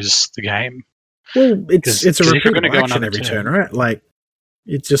close the game. Well, it's a repeat action every turn, right? Like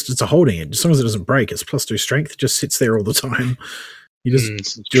it's a holding it. As long as it doesn't break, it's +2 strength. It just sits there all the time. You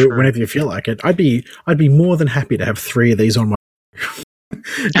just do it whenever you feel like it. I'd be more than happy to have 3 of these on my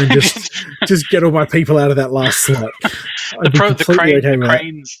and just get all my people out of that last slot. The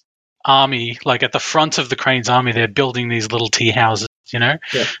Crane's army, like at the front of the Crane's army, they're building these little tea houses. Yeah.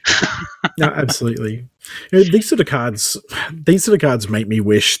 No, absolutely. These sort of cards make me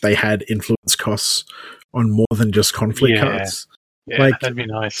wish they had influence costs on more than just conflict cards. Yeah, like, that'd be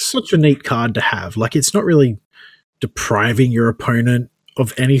nice. Such a neat card to have. Like, it's not really depriving your opponent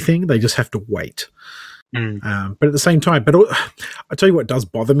of anything. They just have to wait. But at the same time, I tell you what does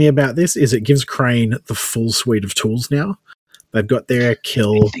bother me about this is it gives Crane the full suite of tools now. They've got their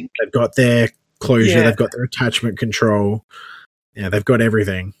kill, they've got their closure. Yeah. They've got their attachment control. Yeah, they've got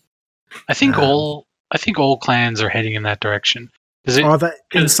everything. I think all clans are heading in that direction.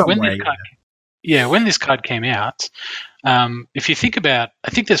 In some way. When this card came out, if you think about,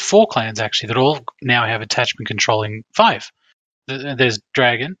 I think there's 4 clans actually that all now have attachment controlling 5. There's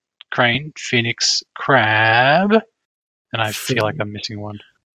Dragon, Crane, Phoenix, Crab, and I feel like I'm missing one.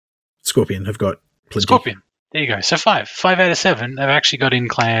 Scorpion have got plenty. Scorpion. There you go. So 5 out of 7 have actually got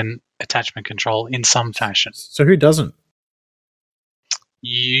in-clan attachment control in some fashion. So who doesn't?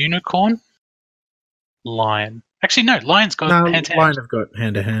 Unicorn, Lion. Actually, no. Lion's got hand-to-hand. Lion have got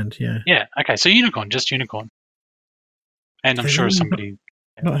hand-to-hand. Yeah. Yeah. Okay. So just Unicorn. And I'm sure somebody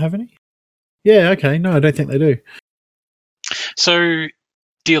not have any. Yeah. Okay. No, I don't think they do. So,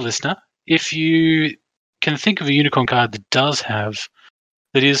 dear listener, if you can think of a Unicorn card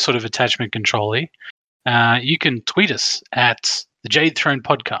that is sort of attachment control-y, you can tweet us at the Jade Throne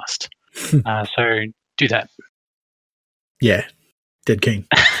Podcast. So do that. Yeah, dead keen.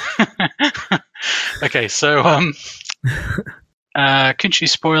 Okay, so country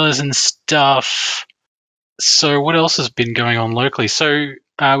spoilers and stuff. So what else has been going on locally? So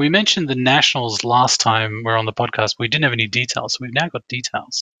we mentioned the Nationals last time we were on the podcast. We didn't have any details, so we've now got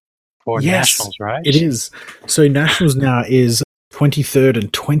details for Nationals, right? It is. So Nationals now is 23rd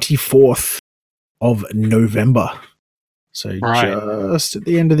and 24th of November. So just at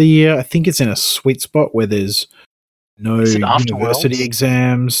the end of the year, I think it's in a sweet spot where there's no university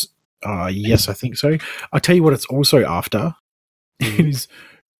exams. Yes, I think so. I'll tell you what it's also after. Because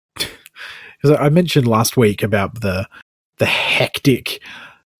I mentioned last week about the hectic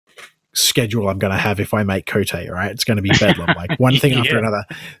schedule I'm going to have if I make Kote, right? It's going to be bedlam, like one thing after another.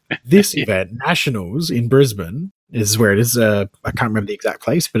 This event, Nationals in Brisbane, is where it is. I can't remember the exact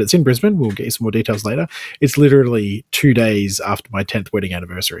place, but it's in Brisbane. We'll get you some more details later. It's literally 2 days after my 10th wedding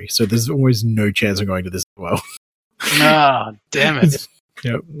anniversary, so there's always no chance of going to this as well. Ah, damn it.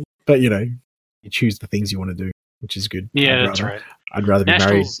 Yeah, but you choose the things you want to do, which is good. Yeah, that's right. I'd rather be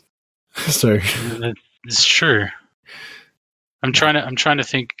married. So it's true. I'm trying to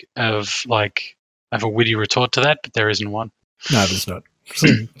think of a witty retort to that, but there isn't one. No, there's not.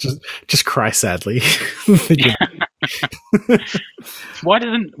 just cry sadly. Why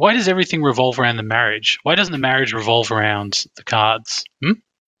does everything revolve around the marriage? Why doesn't the marriage revolve around the cards?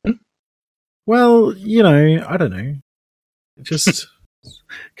 Well, I don't know. Just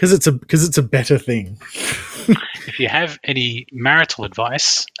because it's a better thing. If you have any marital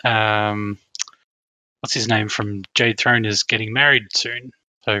advice, what's his name from Jade Throne is getting married soon.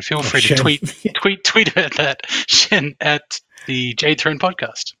 So feel free to tweet at that Shen at the Jade Throne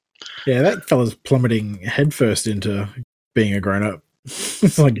Podcast. Yeah, that fella's plummeting headfirst into being a grown up.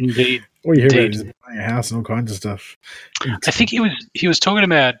 It's like indeed. All you hear about is buying a house and all kinds of stuff. I think he was talking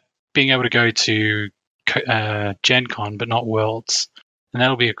about being able to go to Gen Con but not Worlds, and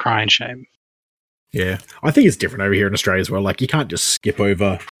that'll be a crying shame. Yeah, I think it's different over here in Australia as well. Like you can't just skip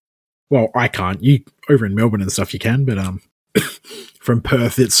over. Well, I can't. You over in Melbourne and stuff, you can, but from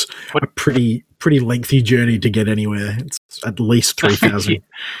Perth, it's a pretty lengthy journey to get anywhere. It's at least 3,000.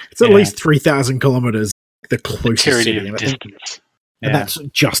 It's at least 3,000 kilometers. The closest city, of distance, and that's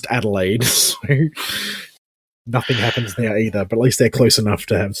just Adelaide. So nothing happens there either. But at least they're close enough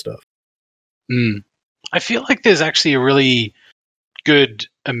to have stuff. I feel like there's actually a really good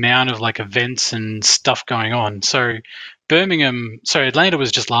amount of events and stuff going on. So Atlanta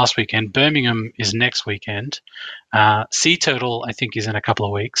was just last weekend. Birmingham is next weekend. Sea Turtle, I think, is in a couple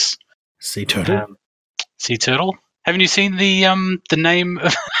of weeks. Sea Turtle? Sea Turtle. Haven't you seen the name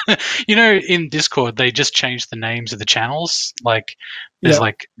of, in Discord, they just changed the names of the channels. There's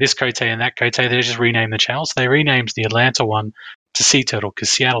this Kote and that Kote. They just renamed the channels. So they renamed the Atlanta one to Sea Turtle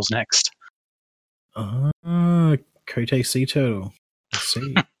because Seattle's next. Kote Sea Turtle. Let's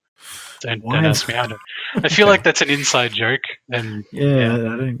see. Don't ask me. I feel like that's an inside joke. And yeah, I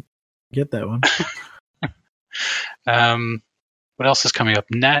don't get that one. What else is coming up?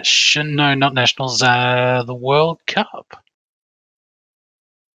 No, not Nationals. The World Cup.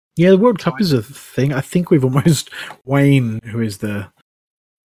 Yeah, the World Cup is a thing. I think we've almost Wayne, who is the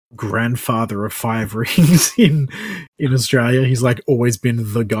grandfather of 5 rings in Australia. He's always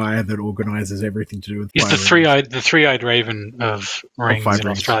been the guy that organises everything to do with. He's the three-eyed raven of rings in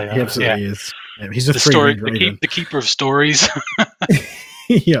Australia. He absolutely is. Yeah, he's a raven. The keeper of stories.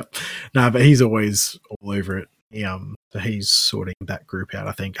 Yeah, no, but he's always all over it. So he's sorting that group out.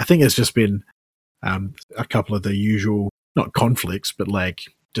 I think it's just been a couple of the usual, not conflicts, but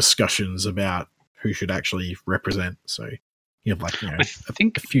discussions about who should actually represent. So you have I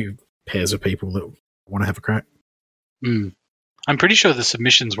think a few pairs of people that want to have a crack. I'm pretty sure the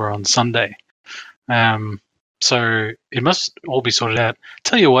submissions were on Sunday. So it must all be sorted out.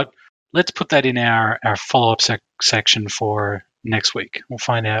 Tell you what, let's put that in our follow-up section for next week. We'll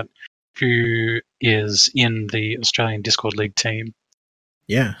find out who is in the Australian Discord League team.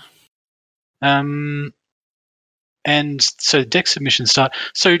 Yeah. And so deck submissions start.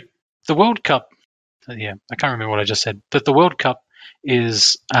 So the World Cup, I can't remember what I just said, but the World Cup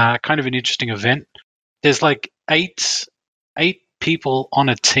is kind of an interesting event. There's like eight people on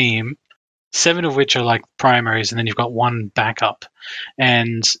a team, 7 of which are like primaries, and then you've got 1 backup.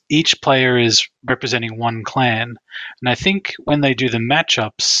 And each player is representing 1 clan. And I think when they do the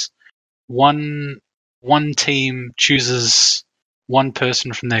matchups, one team chooses 1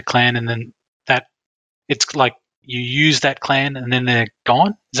 person from their clan, and then that it's like you use that clan and then they're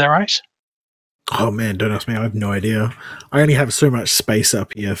gone. Is that right? Oh man, don't ask me. I have no idea. I only have so much space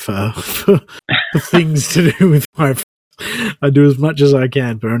up here for things to do with my. I do as much as I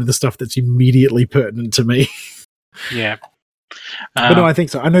can, but only the stuff that's immediately pertinent to me. Yeah, but no, I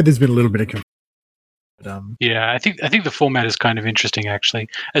think so. I know there's been a little bit of confusion. I think the format is kind of interesting, actually,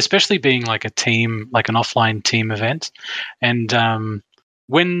 especially being like a team, like an offline team event. And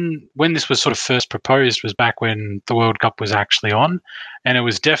when this was sort of first proposed was back when the World Cup was actually on, and it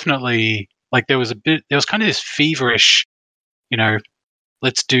was definitely. Like there was kind of this feverish,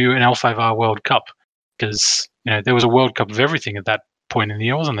 let's do an L5R World Cup because there was a World Cup of everything at that point in the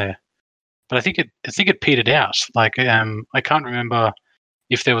year, wasn't there? But I think it petered out. Like I can't remember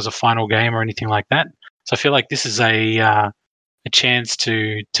if there was a final game or anything like that. So I feel like this is a chance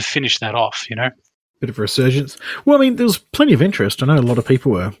to finish that off. Bit of a resurgence. Well, I mean, there was plenty of interest. I know a lot of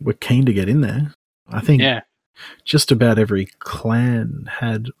people were keen to get in there. I think just about every clan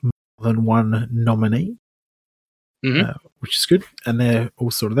had than 1 nominee, which is good, and they're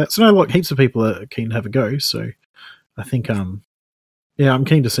all sort of that. So, no, heaps of people are keen to have a go. So, I think, I'm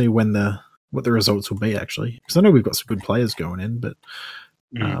keen to see what the results will be actually, because I know we've got some good players going in, but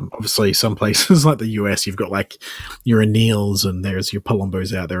obviously some places like the US, you've got like your Anils and there's your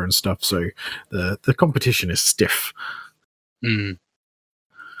Palombos out there and stuff. So the competition is stiff. This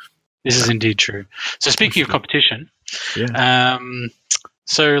is indeed true. So, speaking of competition,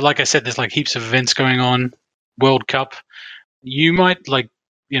 so, like I said, there's like heaps of events going on. World Cup. You might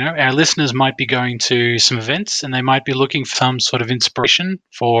our listeners might be going to some events and they might be looking for some sort of inspiration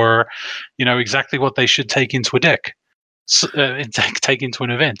for, exactly what they should take into a deck, take into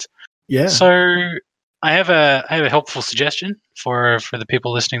an event. Yeah. So I have a helpful suggestion for the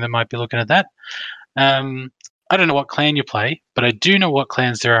people listening that might be looking at that. I don't know what clan you play, but I do know what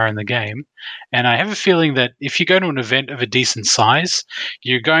clans there are in the game. And I have a feeling that if you go to an event of a decent size,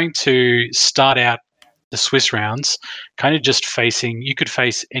 you're going to start out the Swiss rounds kind of just you could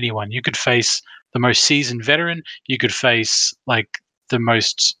face anyone. You could face the most seasoned veteran. You could face like the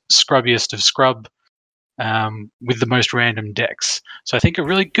most scrubbiest of scrub with the most random decks. So I think a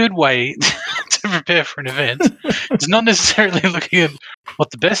really good way to prepare for an event is not necessarily looking at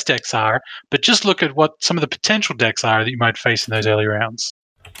what the best decks are, but just look at what some of the potential decks are that you might face in those early rounds.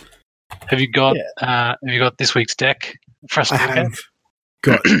 Have you got this week's deck for us to look at? I have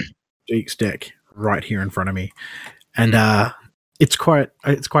got week's deck right here in front of me, and it's quite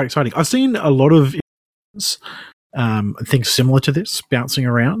exciting. I've seen a lot of things similar to this bouncing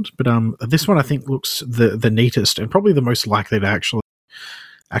around, but this one I think looks the neatest and probably the most likely to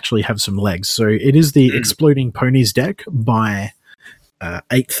actually have some legs. So it is the Exploding Ponies deck by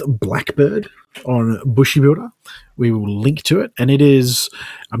 8th Blackbird on Bushy Builder. We will link to it, and it is,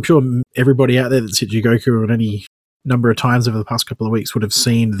 I'm sure everybody out there that's hit Jigoku on any number of times over the past couple of weeks would have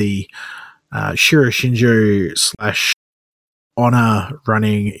seen the Shiro Shinjo / Honor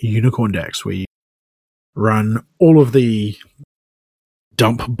running unicorn decks, where you run all of the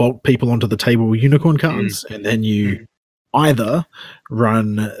dump bulk people onto the table unicorn cards, and then you either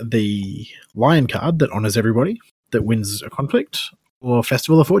run the lion card that honors everybody, that wins a conflict, or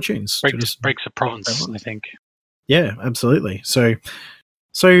Festival of Fortunes. Breaks a province, I think. Yeah, absolutely. So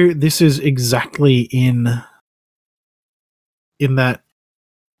this is exactly in that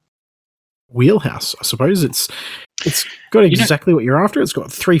wheelhouse, I suppose. It's got exactly what you're after. It's got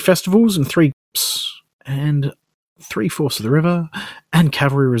 3 festivals and 3 and 3 Force of the River and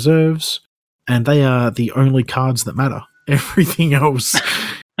Cavalry Reserves, and they are the only cards that matter. Everything else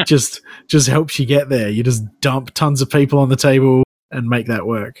just helps you get there. You just dump tons of people on the table and make that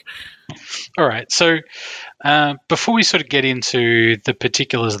work. All right. So before we sort of get into the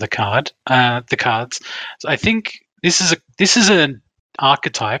particulars of the cards, I think this is an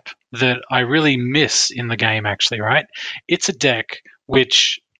archetype that I really miss in the game, actually, right? It's a deck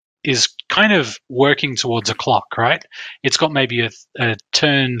which is kind of working towards a clock, right? It's got maybe a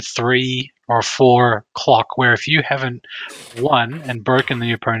turn 3 or a 4 clock, where if you haven't won and broken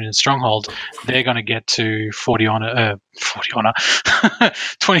the opponent's stronghold, they're going to get to 40 honor,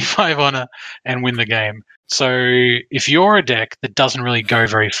 25 honor, and win the game. So if you're a deck that doesn't really go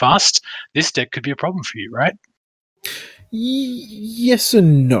very fast, this deck could be a problem for you, right? Yes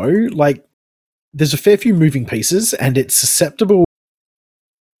and no. Like, there's a fair few moving pieces, and it's susceptible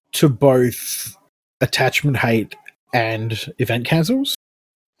to both attachment hate and event cancels.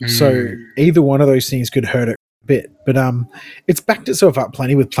 So either one of those things could hurt it a bit. But it's backed itself up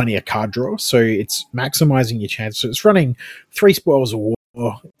plenty with plenty of card draw, so it's maximizing your chance. So it's running 3 Spoils of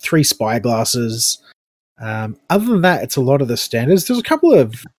War, 3 Spyglasses. Other than that, it's a lot of the standards. There's a couple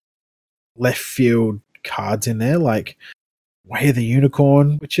of left field cards in there, like Way of the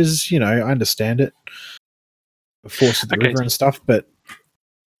Unicorn, which is, I understand it. The Force of the River and stuff, but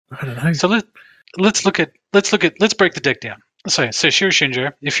I don't know. So let's break the deck down. So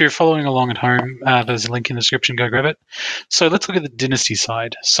Shiroshinja, if you're following along at home, there's a link in the description, go grab it. So let's look at the Dynasty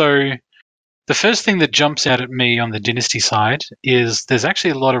side. So the first thing that jumps out at me on the Dynasty side is there's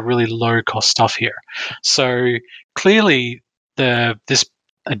actually a lot of really low cost stuff here. So clearly this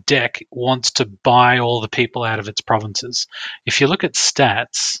deck wants to buy all the people out of its provinces. If you look at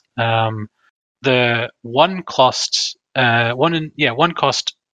stats, the one cost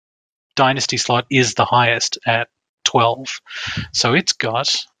Dynasty slot is the highest at 12. So it's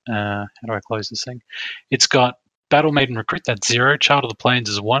got, how do I close this thing? It's got Battle Maiden Recruit, that's 0. Child of the Plains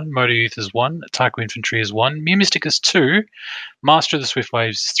is 1. Motor Youth is 1. Taiko Infantry is 1. Mere Mystic is 2. Master of the Swift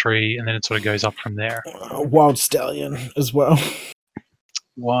Waves is 3. And then it sort of goes up from there. Wild Stallion as well.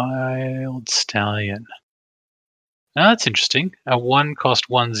 Wild Stallion. Now that's interesting. A 1 cost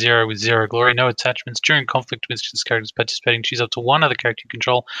 1/0 with 0 glory, no attachments. During conflict with this character's participating, choose up to one other character you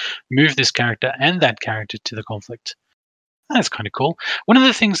control. Move this character and that character to the conflict. That's kind of cool. One of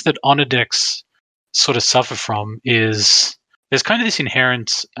the things that honor decks sort of suffer from is there's kind of this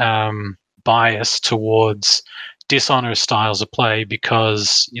inherent bias towards dishonor styles of play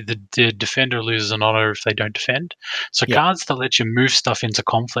because the defender loses an honor if they don't defend. So cards that let you move stuff into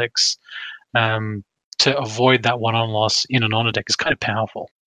conflicts to avoid that one-on loss in an honor deck is kind of powerful.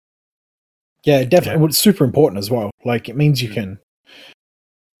 Yeah, definitely. It's super important as well. Like, it means you can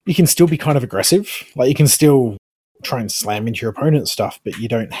still be kind of aggressive. Like, you can still try and slam into your opponent's stuff, but you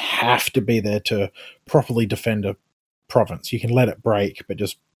don't have to be there to properly defend a province. You can let it break, but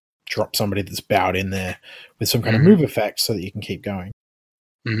just drop somebody that's bowed in there with some kind of move effect so that you can keep going.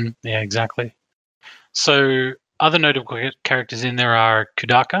 Yeah, exactly. So other notable characters in there are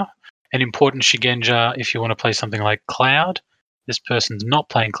Kudaka, an important Shigenja if you want to play something like Cloud. This person's not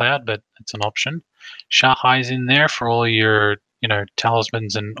playing Cloud, but it's an option. Shahai's in there for all your,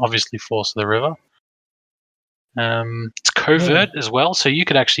 talismans and obviously Force of the River. It's covert as well, so you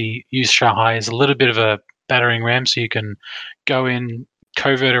could actually use Shahai as a little bit of a battering ram, so you can go in,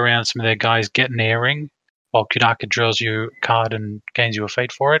 covert around some of their guys, get an air ring, while Kudaka draws you a card and gains you a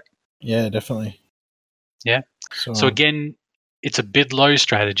fate for it. Yeah, definitely. Yeah. So again, it's a bid low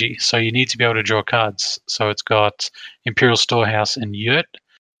strategy, so you need to be able to draw cards. So it's got Imperial Storehouse and Yurt.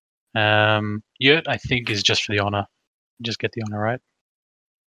 Yurt, I think, is just for the honor. Just get the honor, right?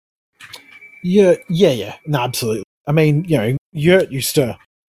 Yeah. No, absolutely. I mean, Yurt used to,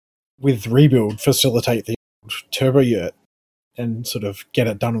 with Rebuild, facilitate the Turbo Yurt and sort of get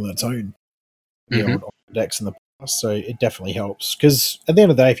it done on its own. The old decks in the past, so it definitely helps. Because at the end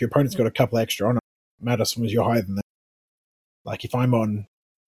of the day, if your opponent's got a couple extra on it, it matters as long as you're higher than them. Like, if I'm on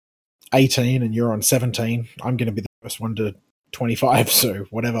 18 and you're on 17, I'm going to be the first one to 25, so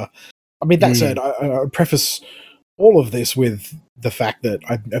whatever. I mean, that said, I preface all of this with the fact that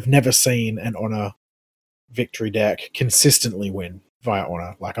I've never seen an honor victory deck consistently win via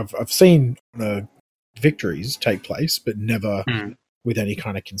honor. Like, I've seen honor victories take place, but never with any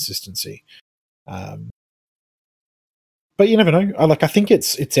kind of consistency. But you never know. I think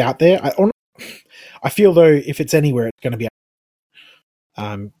it's out there. I feel though if it's anywhere, it's going to be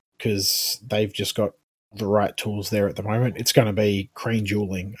because they've just got the right tools there at the moment. It's going to be Crane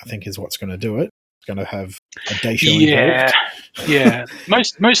Dueling, I think, is what's going to do it. It's going to have a Daisho involved. Yeah.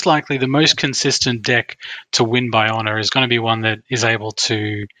 Most likely the most consistent deck to win by honor is going to be one that is able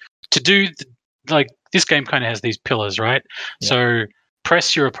to do, like, this game kind of has these pillars, right? Yeah. So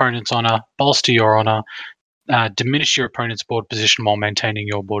press your opponent's honor, bolster your honor, diminish your opponent's board position while maintaining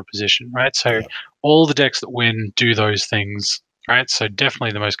your board position, right? So all the decks that win do those things, right? So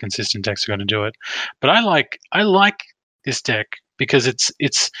definitely the most consistent decks are going to do it. But I like this deck because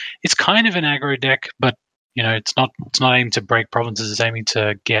it's kind of an aggro deck, but it's not aimed to break provinces. It's aiming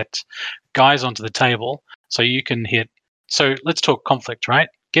to get guys onto the table so you can hit. So let's talk conflict, right?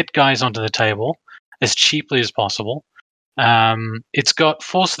 get guys onto the table as cheaply as possible. It's got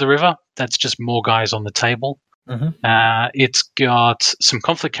Force of the River. That's just more guys on the table. It's got some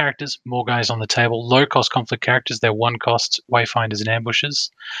conflict characters, more guys on the table. Low-cost conflict characters. They're one-cost Wayfinders and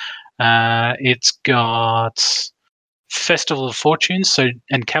Ambushes. It's got Festival of Fortunes,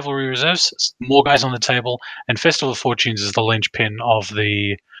 and Cavalry Reserves, more guys on the table, and Festival of Fortunes is the linchpin of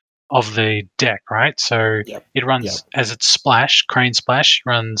the deck, right? So it runs as its splash, Crane Splash,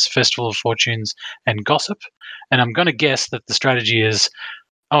 runs Festival of Fortunes and Gossip, and I'm going to guess that the strategy is,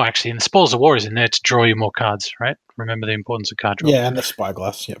 and the Spoils of War is in there to draw you more cards, right? Remember the importance of card draw. Yeah, and the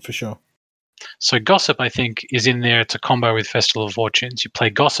Spyglass, for sure. So Gossip, I think, is in there to combo with Festival of Fortunes. You play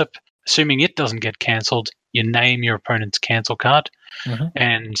Gossip, assuming it doesn't get cancelled, you name your opponent's cancel card,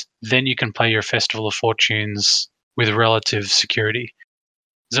 and then you can play your Festival of Fortunes with relative security.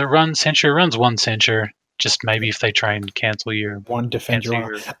 Does it run censure? It runs one censure, just maybe if they try and cancel your... One Defend Your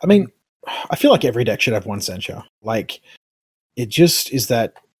Honor. I mean, I feel like every deck should have one censure. Like, it just is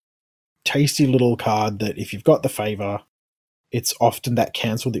that tasty little card that if you've got the favor, it's often that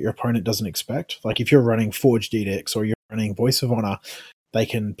cancel that your opponent doesn't expect. Like, if you're running Forged Edicts or you're running Voice of Honor, they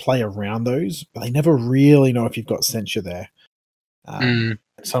can play around those, but they never really know if you've got censure there.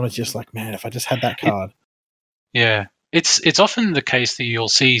 Someone's just like, man, if I just had that card. Yeah. It's often the case that you'll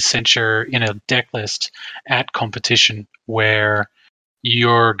see censure in a deck list at competition where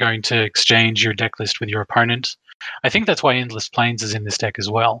you're going to exchange your deck list with your opponent. I think that's why Endless Plains is in this deck as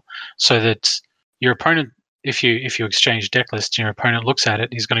well, so that your opponent, if you exchange deck lists, your opponent looks at it,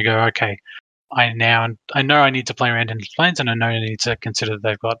 he's going to go, okay, I know I need to play around Endless Plains, and I know I need to consider that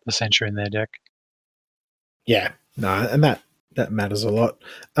they've got the censure in their deck. Yeah, no, and that matters a lot.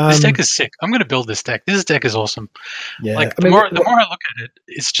 This deck is sick. I'm going to build this deck. This deck is awesome. Yeah, like the more I look at it,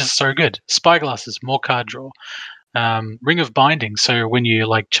 it's just so good. Spyglasses, more card draw. Ring of Binding. So when you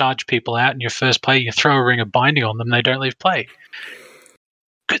like charge people out in your first play, you throw a Ring of Binding on them, they don't leave play.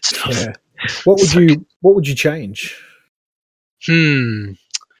 Good stuff. Yeah. What would you change?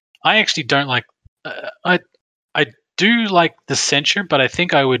 I actually don't like. I do like the censure, but I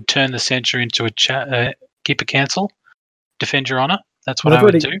think I would turn the censure into a keep a cancel. Defend Your Honor. That's what I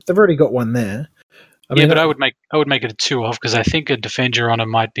would do. They've already got one there. But I would make it a 2-off because I think a Defend Your Honor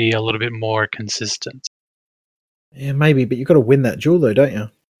might be a little bit more consistent. Yeah, maybe, but you've got to win that duel though, don't you?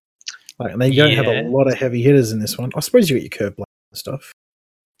 Like, and you don't have a lot of heavy hitters in this one. I suppose you got your Curve Blade and stuff.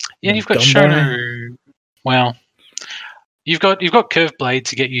 Yeah, you've got Shono. Well, you've got Curve Blade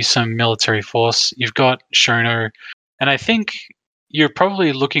to get you some military force. You've got Shono, and I think you're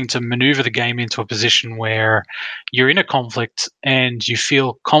probably looking to maneuver the game into a position where you're in a conflict and you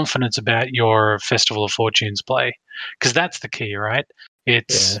feel confident about your Festival of Fortunes play. Because that's the key, right?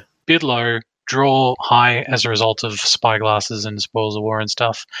 It's bid low, draw high as a result of Spyglasses and Spoils of War and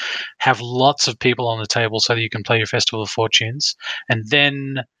stuff. Have lots of people on the table so that you can play your Festival of Fortunes. And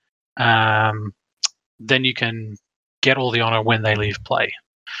then you can get all the honor when they leave play.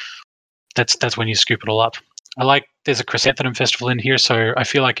 That's when you scoop it all up. There's a Chrysanthemum Festival in here, so I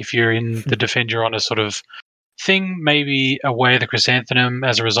feel like if you're in the Defend Your Honor sort of thing, maybe away the Chrysanthemum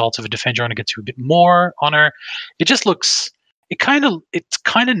as a result of a Defend Your Honor gets you a bit more honor. It just looks, it's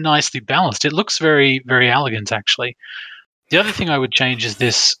kind of nicely balanced. It looks very, very elegant, actually. The other thing I would change is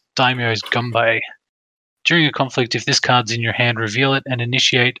this Daimyo's Gumbei. During a conflict, if this card's in your hand, reveal it and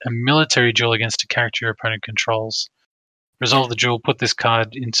initiate a military duel against a character your opponent controls. Resolve the duel, put this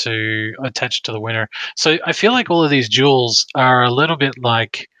card attached to the winner. So I feel like all of these duels are a little bit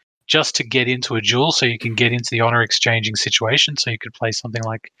like just to get into a duel so you can get into the honor exchanging situation, so you could play something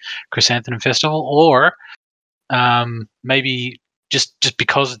like Chrysanthemum Festival, or maybe just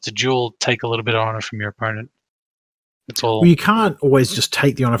because it's a duel, take a little bit of honor from your opponent. That's all. Well, you can't always just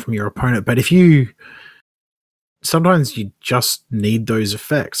take the honor from your opponent, but sometimes you just need those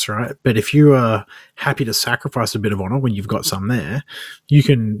effects, right? But if you are happy to sacrifice a bit of honor when you've got some there, you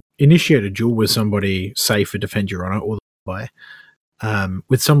can initiate a duel with somebody, say for Defend Your Honor or the play,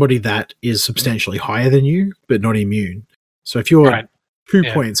 with somebody that is substantially higher than you, but not immune. So if you're 2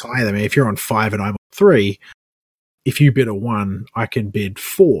 points higher than me, if you're on 5 and I'm on 3, if you bid a 1, I can bid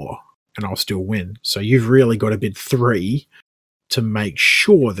 4 and I'll still win. So you've really got to bid 3 to make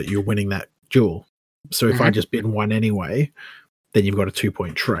sure that you're winning that duel. So if I just bid 1 anyway, then you've got a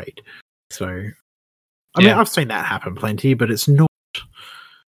 2-point trade. So, I mean, I've seen that happen plenty, but it's not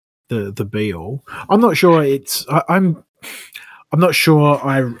the be all. I'm not sure I'm not sure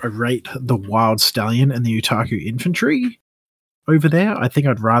I rate the Wild Stallion and the Utaku Infantry over there. I think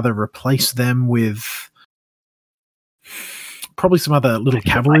I'd rather replace them with probably some other little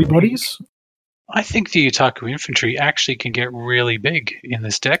cavalry bodies. I think the Utaku infantry actually can get really big in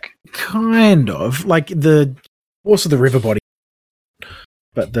this deck. Kind of like also the river body,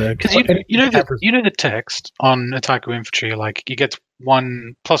 but because you know the text on Utaku infantry, like you get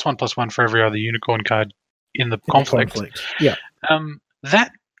 1+1/+1 for every other unicorn card in the conflict. Yeah,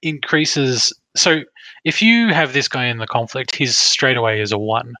 that increases. So if you have this guy in the conflict, his straight away is a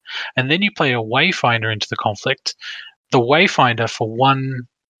 1, and then you play a Wayfinder into the conflict. The Wayfinder for 1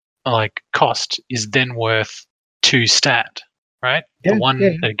 cost is then worth 2 stat, right? Yeah, the 1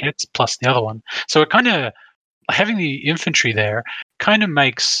 that it gets plus the other one. So it kind of, having the infantry there kind of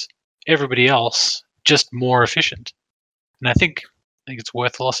makes everybody else just more efficient. And I think it's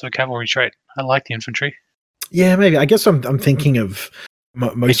worth the loss of a cavalry trait. I like the infantry. Yeah, maybe. I guess I'm thinking of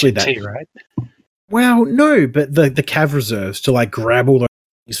mostly HNT, that, right? Well, no, but the cav reserves to like grab all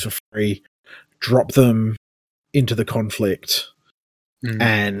those for free, drop them into the conflict,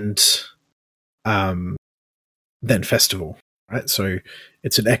 and then festival, right? So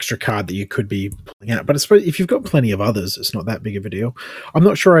it's an extra card that you could be pulling out. But I suppose if you've got plenty of others, it's not that big of a deal. I'm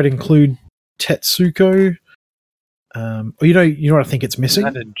not sure I'd include Tetsuko. You know what I think it's missing?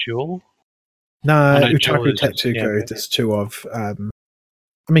 Is that a duel? No, Utaku Tetsuko. There's 2 of. I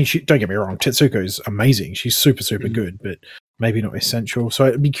mean, don't get me wrong. Tetsuko's amazing. She's super good, but maybe not essential. So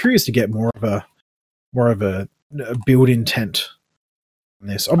I'd be curious to get more of a build intent on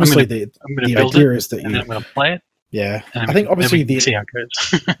this. Obviously, the idea is that I'm going to play it. Yeah, I think obviously see how it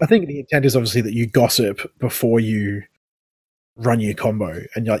goes. I think the intent is obviously that you gossip before you run your combo,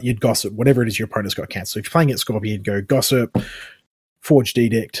 and you'd gossip whatever it is your opponent's got cancelled. If you're playing at Scorpion, you'd go gossip, Forged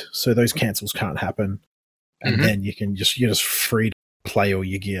Edict, so those cancels can't happen, and then you're just free to play all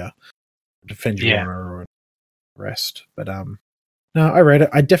your gear, defend your honor or rest. But no, I read it.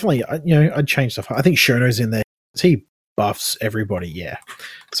 I definitely, I'd change stuff. I think Shono's in there. He buffs everybody. Yeah,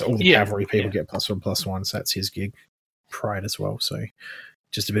 so all the cavalry people get +1/+1. So that's his gig. Pride as well. So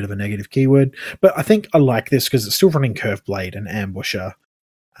just a bit of a negative keyword. But I think I like this because it's still running Curve Blade and Ambusher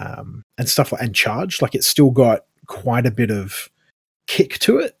and stuff and Charge. Like it's still got quite a bit of kick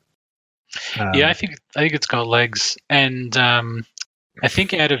to it. I think it's got legs, and I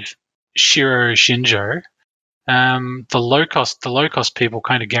think out of Shiro Shinjo, the low cost people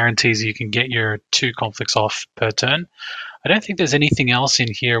kind of guarantees you can get your 2 conflicts off per turn. I don't think there's anything else in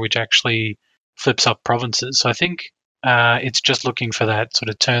here which actually flips up provinces. So I think it's just looking for that sort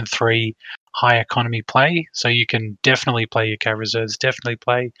of turn 3 high economy play. So you can definitely play your cav reserves, definitely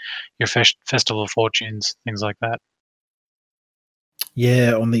play your Festival of Fortunes, things like that.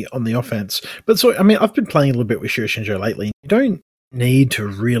 Yeah, on the offense. But so I mean, I've been playing a little bit with Shiro Shinjo lately. You don't need to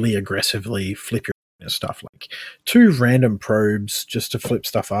really aggressively flip your stuff. Like 2 random probes just to flip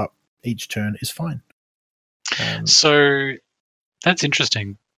stuff up each turn is fine. So that's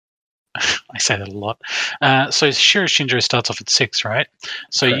interesting. I say that a lot. So Shiro Shinjo starts off at 6, right?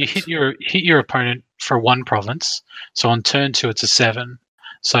 So correct. You hit your opponent for 1 province. So on turn 2, it's a 7.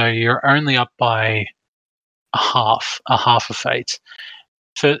 So you're only up by a half of fate.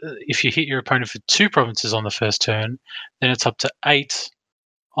 If you hit your opponent for 2 provinces on the first turn, then it's up to 8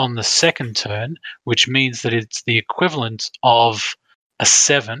 on the second turn, which means that it's the equivalent of a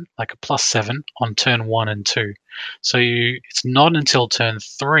 7, like a +7 on turn 1 and 2. So it's not until turn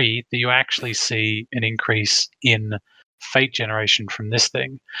 3 that you actually see an increase in fate generation from this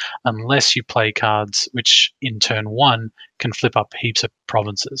thing, unless you play cards which in turn 1 can flip up heaps of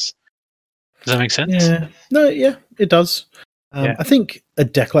provinces. Does that make sense? Yeah. No, yeah, it does. I think a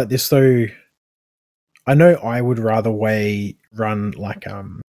deck like this, though, I know I would rather run like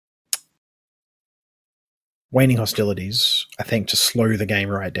Waning Hostilities, I think, to slow the game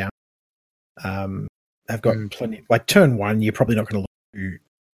right down. I've got plenty. Like turn 1, you're probably not going to do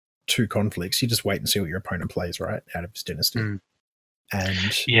 2 conflicts. You just wait and see what your opponent plays, right, out of his dynasty. And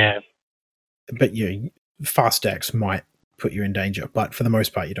but fast decks might put you in danger, but for the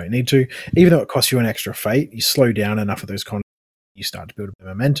most part, you don't need to. Even though it costs you an extra fate, you slow down enough of those conflicts, you start to build a bit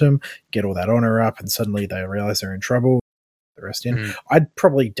of momentum, get all that honor up, and suddenly they realize they're in trouble. The rest in. I'd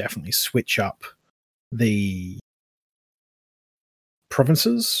probably definitely switch up the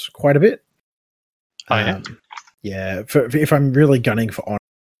provinces quite a bit. If I'm really gunning for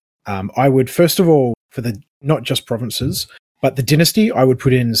honor, I would first of all, for the not just provinces, but the dynasty, I would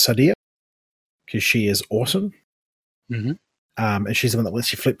put in Sadia because she is awesome. And she's the one that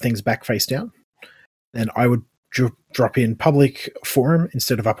lets you flip things back face down. Then I would drop in Public Forum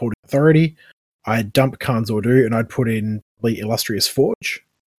instead of Upholding Authority. I'd dump Khan's Ordu and I'd put in Illustrious Forge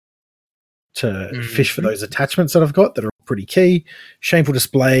to fish for those attachments that I've got that are pretty key. Shameful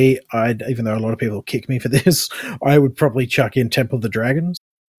Display, even though a lot of people kick me for this, I would probably chuck in Temple of the Dragons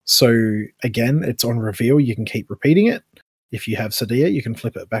So again, it's on reveal. You can keep repeating it. If you have Sadia, you can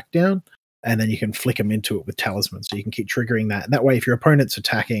flip it back down, and then you can flick them into it with talisman. So you can keep triggering that. And that way, if your opponent's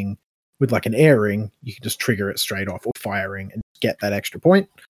attacking with like an air ring, you can just trigger it straight off, or firing and get that extra point.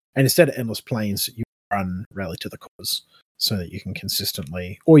 And instead of Endless Plains, you run Rally to the Cause so that you can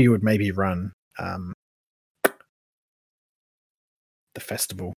consistently, or you would maybe run the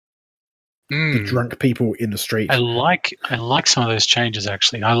festival. The drunk people in the street. I like some of those changes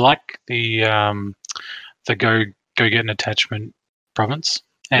actually. I like the go get an attachment province,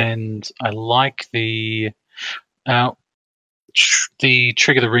 and I like the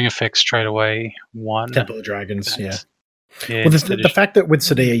trigger the ring effect straight away. Temple of Dragons, yeah. Yeah. Well, the fact that with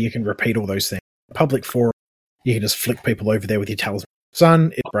Sadia you can repeat all those things. Public forum, you can just flick people over there with your talisman.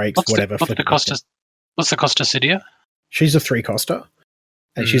 Sun, it breaks, whatever. What's the cost of Sadia? She's a 3-coster.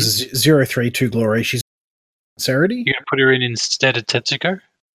 And she's a 0-3, 2 glory. She's Sincerity. You're gonna put her in instead of Tetsuko?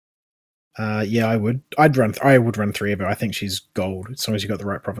 Yeah, I would. I would run 3 of her. I think she's gold as long as you got the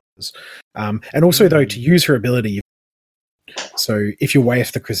right provinces. And also though, to use her ability, so if your way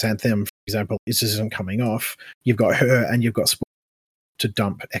of the Chrysanthemum, for example, isn't coming off, you've got her and you've got to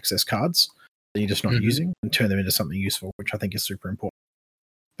dump excess cards that you're just not using and turn them into something useful, which I think is super important.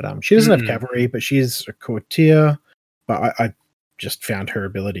 But she doesn't have cavalry, but she is a courtier. But I just found her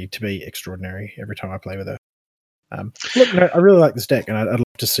ability to be extraordinary every time I play with her. Look, I really like this deck, and I'd love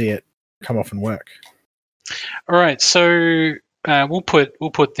to see it come off and work. All right, so we'll put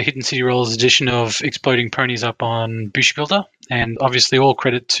the Hidden City Rollers edition of Exploding Ponies up on Bushi Builder, and obviously all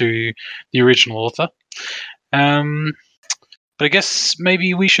credit to the original author. But I guess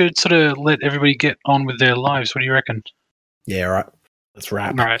maybe we should sort of let everybody get on with their lives. What do you reckon? Yeah, all right. Let's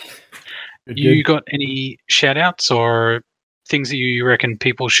wrap. All right. You got any shout-outs or things that you reckon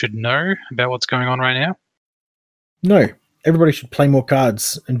people should know about what's going on right now? No. Everybody should play more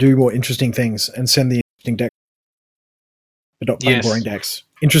cards and do more interesting things and send the interesting decks. But not play boring decks.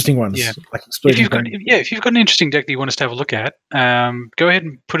 Interesting ones. Yeah. Like if you've got an interesting deck that you want us to have a look at, go ahead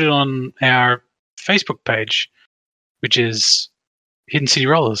and put it on our Facebook page, which is Hidden City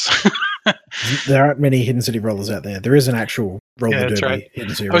Rollers. There aren't many Hidden City Rollers out there. There is an actual roller derby. Right.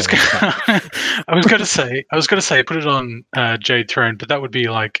 Hidden City Rollers. I was going to say put it on Jade Throne, but that would be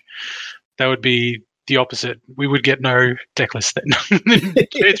the opposite. We would get no deck list then.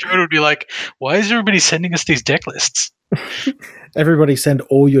 Jade Throne would be like, why is everybody sending us these deck lists? Everybody send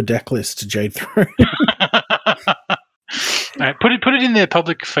all your deck lists to Jade Throne. All right, put it in their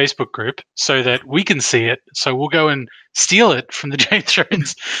public Facebook group so that we can see it. So we'll go and steal it from the Jade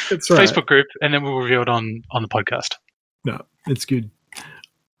Thrones Facebook group, and then we'll review it on the podcast. No, it's good.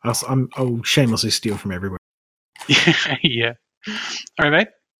 I'll shamelessly steal from everywhere. Yeah. All right,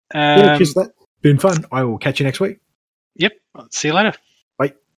 mate. Cheers for that. Been fun. I will catch you next week. Yep. See you later.